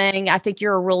something, I think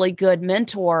you're a really good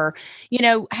mentor.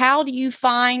 How do you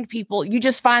find people? You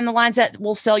just find the lines that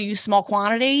will sell you small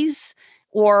quantities?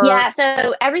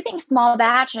 So everything's small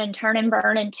batch and turn and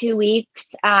burn in 2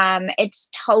 weeks. It's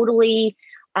totally,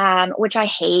 which I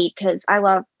hate because I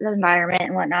love the environment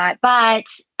and whatnot. But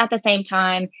at the same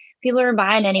time, people are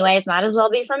buying anyways. Might as well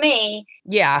be for me.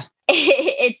 Yeah.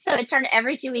 It's turned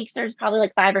every 2 weeks. There's probably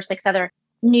like 5 or 6 other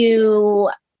new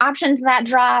options that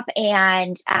drop.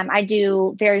 And I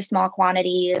do very small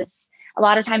quantities. a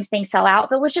lot of times things sell out,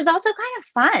 but which is also kind of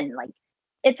fun. Like,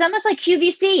 it's almost like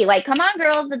QVC. Like, come on,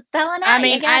 girls, it's selling out. I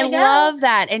mean, I love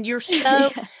that. And you're so,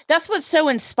 Yeah. that's what's so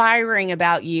inspiring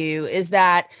about you is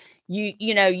that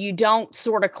you don't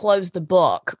sort of close the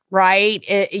book, right?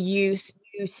 You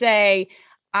say,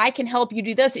 I can help you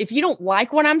do this. If you don't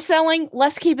like what I'm selling,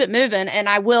 let's keep it moving and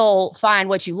I will find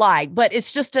what you like. But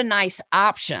it's just a nice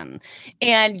option.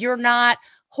 And you're not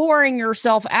whoring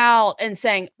yourself out and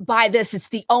saying, buy this. It's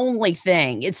the only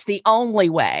thing. It's the only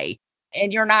way.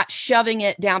 And you're not shoving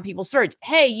it down people's throats.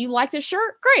 Hey, you like this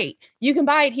shirt? Great. You can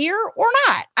buy it here or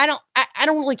not. I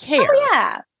don't really care. Oh,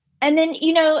 yeah. And then,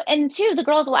 and two, the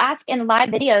girls will ask in live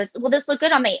videos, will this look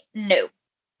good on me? No.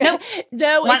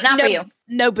 No, Not for you.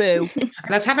 No, boo.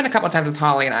 That's happened a couple of times with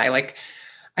Holly and I. Like,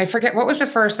 I forget what was the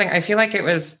first thing. I feel like we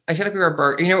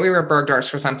were we were Bergdorf's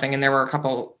for something, and there were a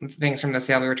couple things from the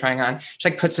sale we were trying on. She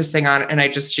like puts this thing on,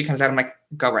 and she comes out. I'm like,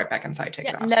 go right back inside, take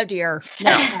it off. No, dear,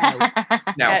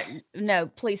 no,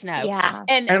 please no. Yeah.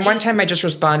 And one time I just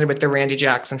responded with the Randy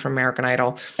Jackson from American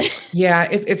Idol. Yeah,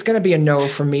 it's gonna be a no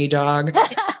for me, dog.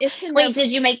 Wait,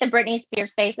 did you make the Britney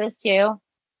Spears faces too?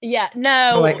 Yeah,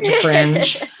 no. Like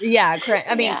cringe. Yeah,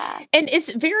 I mean, and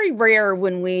it's very rare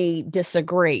when we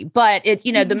disagree, but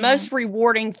the most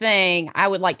rewarding thing I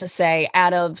would like to say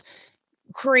out of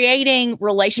creating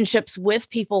relationships with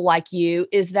people like you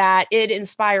is that it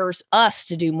inspires us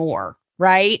to do more,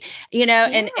 right?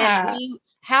 And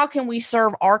how can we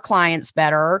serve our clients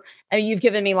better? I mean, you've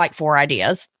given me like 4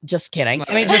 ideas. Just kidding.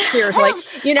 I mean, just seriously,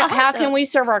 how can we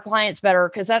serve our clients better?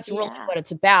 Because that's really what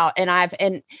it's about.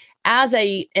 And as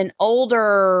an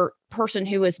older person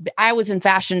I was in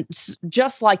fashion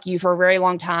just like you for a very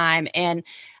long time. And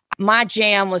my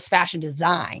jam was fashion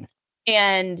design.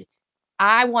 And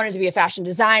I wanted to be a fashion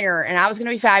designer and I was going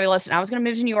to be fabulous. And I was going to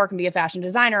move to New York and be a fashion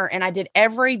designer. And I did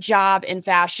every job in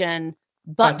fashion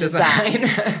but design.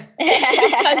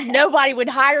 Because nobody would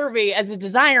hire me as a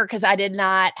designer because I did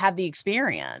not have the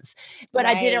experience. But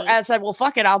I did it. I said, well,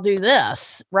 fuck it. I'll do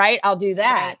this. Right. I'll do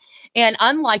that. Right. And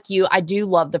unlike you, I do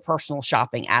love the personal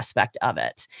shopping aspect of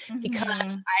it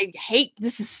because I hate,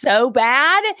 this is so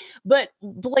bad, but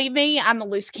believe me, I'm a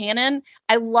loose cannon.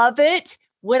 I love it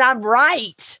when I'm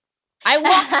right. I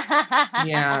love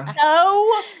it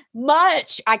so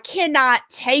much. I cannot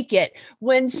take it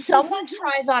when someone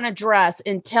tries on a dress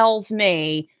and tells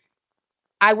me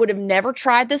I would have never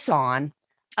tried this on.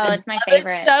 Oh, it's my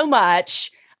favorite. So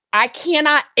much. I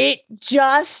cannot,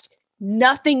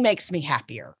 nothing makes me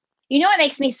happier. You know what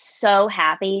makes me so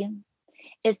happy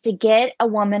is to get a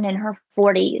woman in her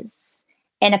 40s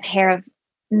in a pair of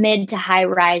mid to high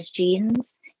rise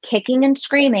jeans, kicking and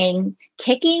screaming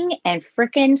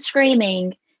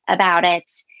about it.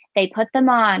 They put them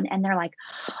on and they're like,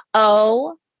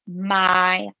 oh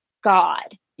my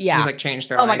God. Yeah. You like changed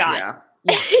their life. Oh my God.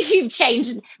 Yeah. You've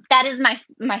changed. That is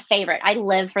my favorite. I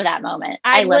live for that moment.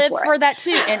 I live for that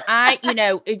too. And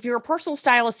if you're a personal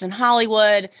stylist in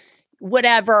Hollywood,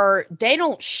 whatever, they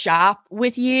don't shop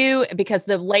with you because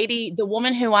the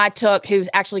woman who I took, who's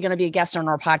actually going to be a guest on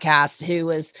our podcast, who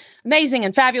is amazing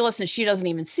and fabulous, and she doesn't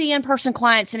even see in-person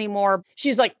clients anymore.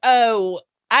 She's like, oh,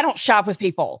 I don't shop with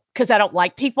people because I don't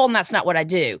like people and that's not what I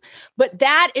do. But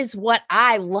that is what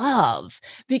I love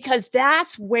because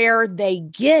that's where they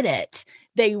get it.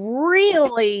 They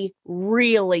really,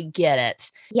 really get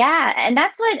it. Yeah. And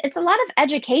it's a lot of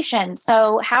education.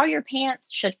 So how your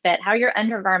pants should fit, how your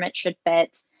undergarment should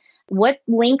fit, what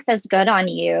length is good on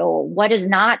you, what is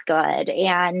not good.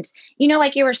 And,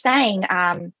 like you were saying,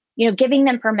 giving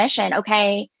them permission.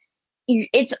 Okay.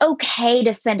 It's okay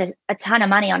to spend a ton of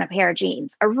money on a pair of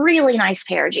jeans, a really nice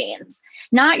pair of jeans,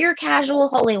 not your casual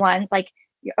holy ones, like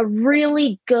a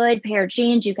really good pair of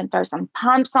jeans you can throw some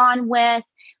pumps on with,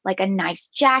 like a nice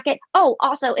jacket. Oh,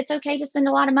 also, it's okay to spend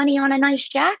a lot of money on a nice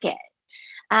jacket.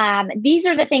 These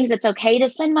are the things that's okay to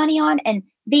spend money on, and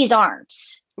these aren't.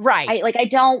 Right. I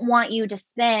don't want you to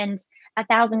spend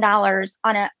 $1,000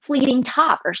 on a fleeting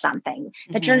top or something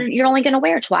that you're only going to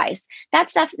wear twice. That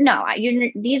stuff, no.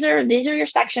 These are your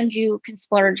sections you can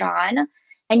splurge on,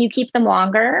 and you keep them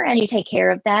longer and you take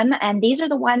care of them. And these are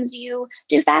the ones you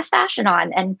do fast fashion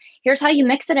on. And here's how you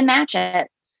mix it and match it.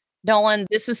 Nolan,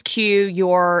 this is cue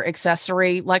your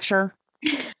accessory lecture.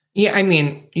 Yeah, I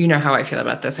mean, you know how I feel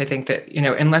about this. I think that,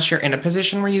 unless you're in a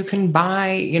position where you can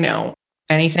buy,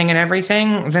 anything and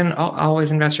everything, then I'll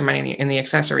always invest your money in the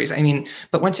accessories. I mean,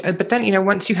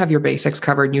 once you have your basics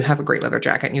covered and you have a great leather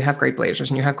jacket and you have great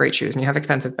blazers and you have great shoes and you have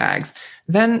expensive bags,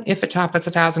 then if a top that's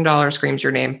 $1,000 screams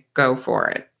your name, go for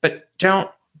it. But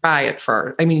don't buy it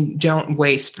first. I mean, don't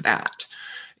waste that.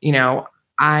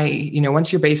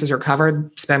 Once your bases are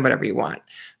covered, spend whatever you want.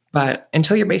 But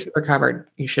until you're basically recovered,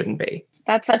 you shouldn't be.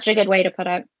 That's such a good way to put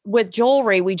it. With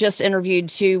jewelry, we just interviewed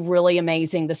two really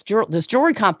amazing this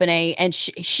jewelry company, and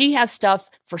she has stuff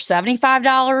for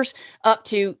 $75 up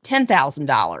to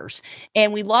 $10,000.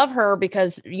 And we love her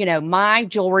because, you know, my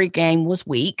jewelry game was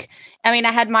weak. I mean,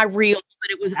 I had my real,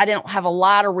 but I didn't have a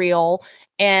lot of real,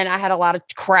 and I had a lot of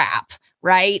crap,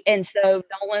 right? And so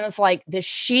Nolan is like, the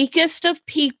chicest of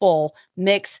people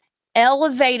mix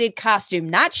elevated costume,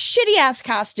 not shitty ass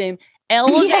costume,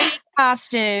 elevated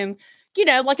costume, you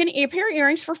know, like a pair of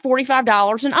earrings for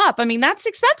 $45 and up. I mean, that's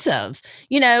expensive.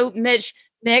 You know,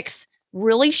 mix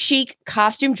really chic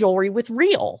costume jewelry with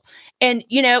real. And,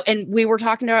 you know, and we were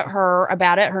talking to her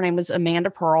about it. Her name was Amanda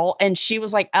Pearl. And she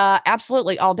was like,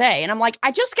 absolutely, all day. And I'm like,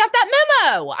 I just got that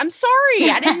memo. I'm sorry.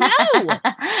 I didn't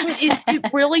know.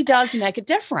 It really does make a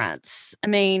difference. I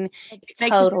mean, it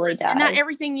totally does. And not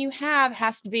everything you have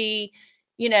has to be,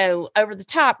 you know, over the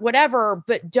top, whatever,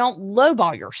 but don't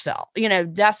lowball yourself. You know,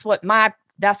 that's what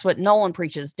Nolan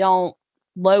preaches. Don't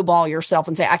lowball yourself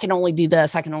and say, I can only do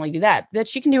this, I can only do that.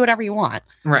 But you can do whatever you want.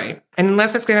 Right. And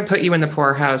unless it's going to put you in the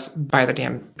poorhouse, buy the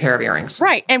damn pair of earrings.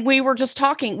 Right. And we just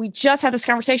had this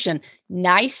conversation.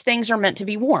 Nice things are meant to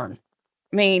be worn.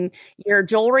 I mean, your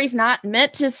jewelry's not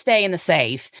meant to stay in the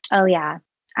safe. Oh, yeah.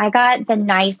 I got the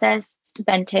nicest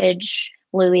vintage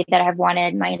Louis that I've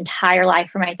wanted my entire life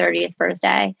for my 30th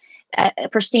birthday.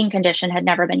 Pristine condition, had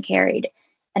never been carried.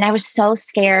 And I was so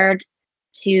scared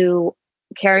to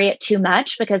carry it too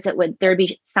much because there'd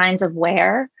be signs of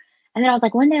wear. And then I was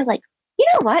like, one day I was like, you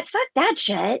know what? Fuck that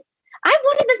shit. I've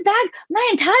wanted this bag my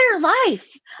entire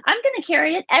life. I'm going to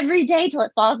carry it every day till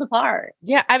it falls apart.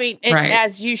 Yeah. I mean,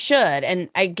 as you should. And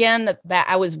again, that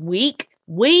I was weak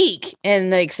in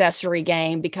the accessory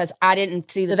game because I didn't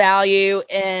see the value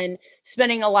in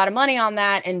spending a lot of money on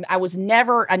that. And I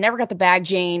never got the bag,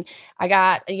 Jean. I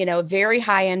got, you know, a very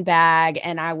high-end bag,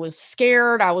 and I was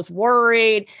scared. I was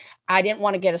worried. I didn't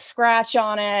want to get a scratch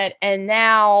on it. And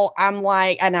now I'm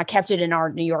like, and I kept it in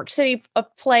our New York City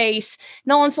place.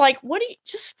 No one's like, what do you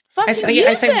just fucking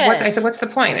I said, what's the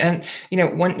point? And, you know,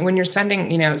 when you're spending,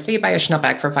 you know, say you buy a Chanel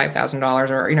bag for $5,000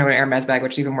 or, you know, an Hermes bag,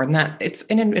 which is even more than that. It's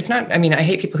not, I mean, I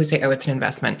hate people who say, oh, it's an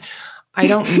investment. I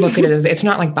don't look at it as, it's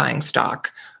not like buying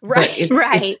stock. Right.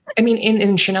 Right. I mean,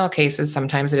 in Chanel cases,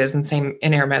 sometimes it is, and same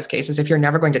in Hermes cases. If you're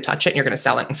never going to touch it and you're going to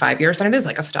sell it in 5 years, then it is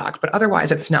like a stock, but otherwise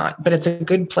it's not. But it's a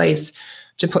good place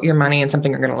to put your money in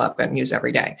something you're going to love and use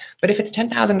every day. But if it's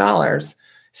 $10,000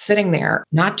 sitting there,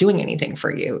 not doing anything for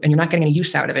you, and you're not getting any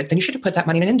use out of it, then you should have put that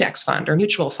money in an index fund or a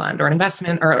mutual fund or an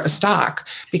investment or a stock.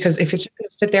 Because if it's going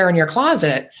to sit there in your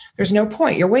closet, there's no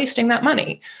point. You're wasting that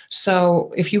money.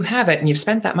 So if you have it and you've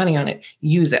spent that money on it,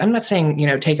 use it. I'm not saying, you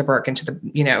know, take a Birkin to the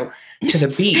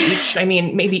beach. I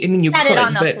mean, you Set could it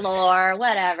on the floor,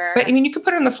 whatever. But I mean, you could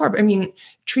put it on the floor. But I mean,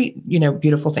 treat, you know,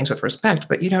 beautiful things with respect,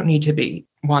 but you don't need to be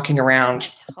walking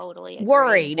around totally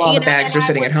worried while the bags are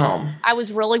sitting at home. I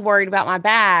was really worried about my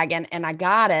bag, and I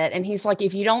got it. And he's like,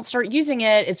 if you don't start using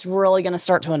it, it's really going to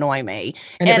start to annoy me.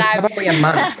 And it was probably a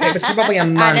month. It was probably a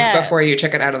month before you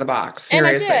took it out of the box.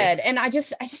 Seriously. And I did. And I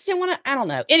just didn't want to, I don't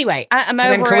know. Anyway, I'm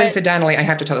over and then coincidentally, I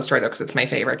have to tell the story though, because it's my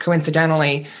favorite.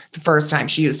 Coincidentally, the first time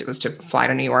she used it was to fly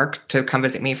to New York to come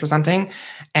visit me for something.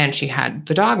 And she had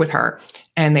the dog with her,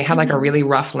 and they had like a really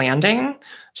rough landing.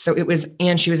 So it was,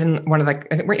 and she was in one of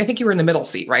like, I think you were in the middle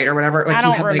seat, right? Or whatever. Like I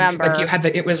don't remember. Like you had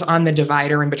it was on the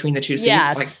divider in between the two seats,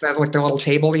 yes. like the little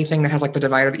table-y thing that has like the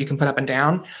divider that you can put up and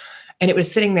down. And it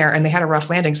was sitting there, and they had a rough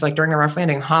landing. So like during the rough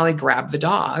landing, Holly grabbed the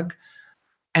dog,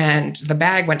 and the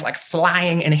bag went like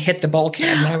flying and hit the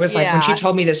bulkhead. And I was like, when she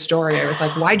told me this story, I was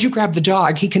like, why'd you grab the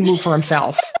dog? He can move for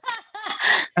himself.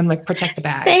 I'm like, protect the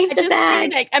bag. Save the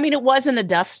bag. I mean, it wasn't a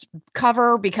dust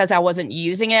cover because I wasn't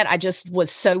using it. I just was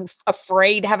so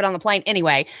afraid to have it on the plane.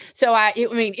 Anyway, so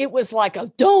it was like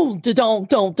a don't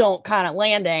kind of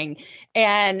landing,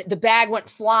 and the bag went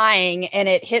flying and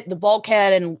it hit the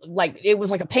bulkhead, and like it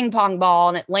was like a ping pong ball,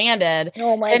 and it landed.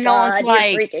 Oh my and God, Nolan's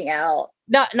like, you're freaking out.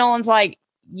 Nolan's like,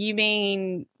 you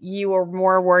mean you were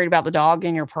more worried about the dog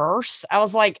in your purse? I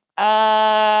was like,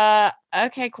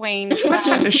 okay, queen.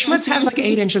 Schmutz has like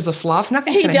 8 inches of fluff.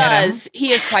 Nothing's going to hit him.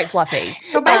 He is quite fluffy.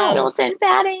 Built-in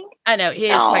padding. I know, he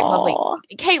is quite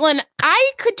fluffy. Kaitlin,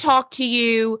 I could talk to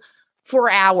you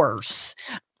for hours.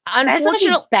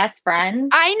 Unfortunately, best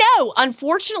friends. I know.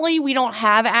 Unfortunately, we don't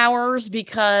have hours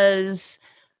because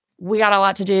We got a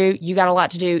lot to do. You got a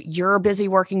lot to do. You're a busy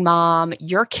working mom.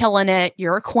 You're killing it.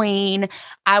 You're a queen.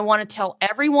 I want to tell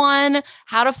everyone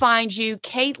how to find you.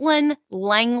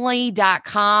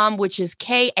 KaitlinLangley.com, which is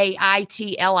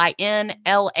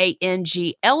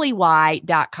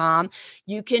KaitlinLangley.com.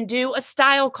 You can do a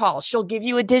style call. She'll give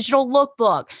you a digital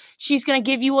lookbook. She's going to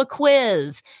give you a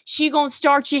quiz. She's going to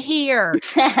start you here.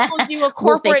 She's going to do a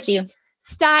corporate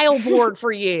style board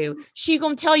for you. She's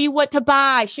going to tell you what to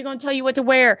buy. She's going to tell you what to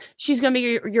wear. She's going to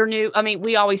be your new, I mean,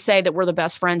 we always say that we're the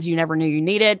best friends you never knew you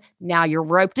needed. Now you're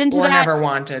roped into that. Or never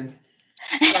wanted.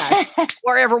 Yes.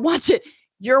 Or ever wanted.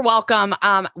 You're welcome.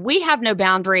 We have no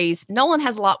boundaries. Nolan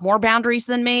has a lot more boundaries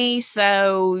than me.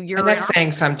 So and that's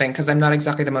saying something because I'm not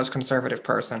exactly the most conservative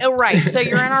person. Oh, right. So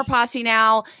you're in our posse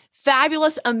now.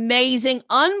 Fabulous, amazing,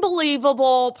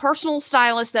 unbelievable personal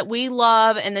stylist that we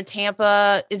love in the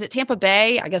Tampa. Is it Tampa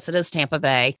Bay? I guess it is Tampa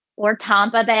Bay. Or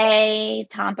Tampa Bay,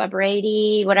 Tampa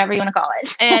Brady, whatever you want to call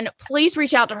it. And please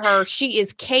reach out to her. She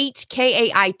is Kate,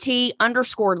 Kait_Lang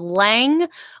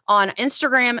on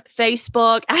Instagram,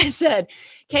 Facebook. I said,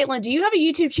 Kaitlin, do you have a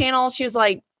YouTube channel? She was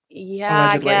like, yeah,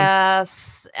 allegedly. I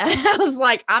guess. I was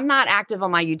like, I'm not active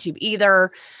on my YouTube either,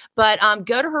 but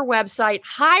go to her website,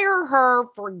 hire her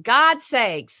for God's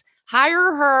sakes,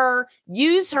 hire her,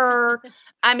 use her.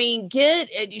 I mean,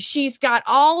 she's got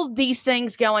all these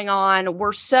things going on.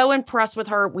 We're so impressed with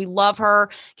her. We love her.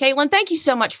 Kaitlin, thank you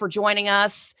so much for joining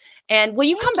us. And will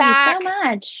you come back? Thank you so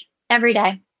much. Every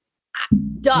day.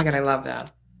 Oh my God, I love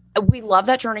that. We love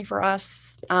that journey for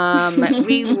us.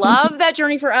 We love that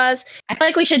journey for us. I feel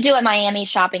like we should do a Miami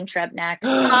shopping trip next.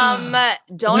 Don't invite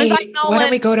Nolan. Why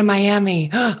don't we go to Miami?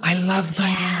 I love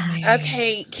Miami.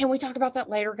 Okay, can we talk about that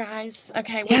later, guys?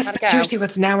 Okay, yes, but seriously,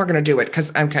 now we're gonna do it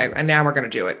and now we're gonna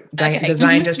do it.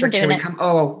 Design district. Here we come.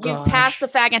 Oh, gosh. You've passed the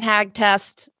fag and hag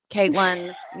test,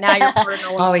 Kaitlin. Now you're part of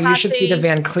Nolan's Ollie, you should see the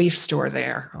Van Cleef store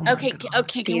there. Oh okay.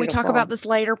 Can we talk about this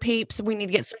later, peeps? We need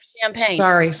to get some champagne.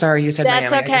 Sorry. You said that's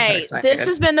Miami. Okay. This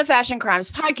has been the Fashion Crimes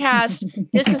Podcast.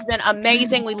 This has been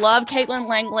amazing. We love Kaitlin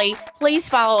Langley. Please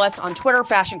follow us on Twitter,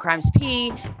 Fashion Crimes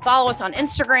P. Follow us on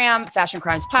Instagram, Fashion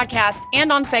Crimes Podcast,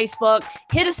 and on Facebook.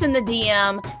 Hit us in the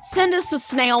DM. Send us a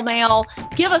snail mail.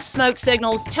 Give us smoke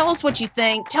signals. Tell us what you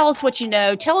think. Tell us what you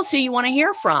know. Tell us who you want to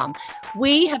hear from.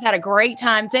 We have had a great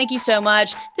time. Thank you so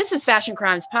much. This is Fashion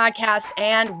Crimes Podcast,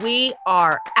 and we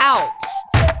are out.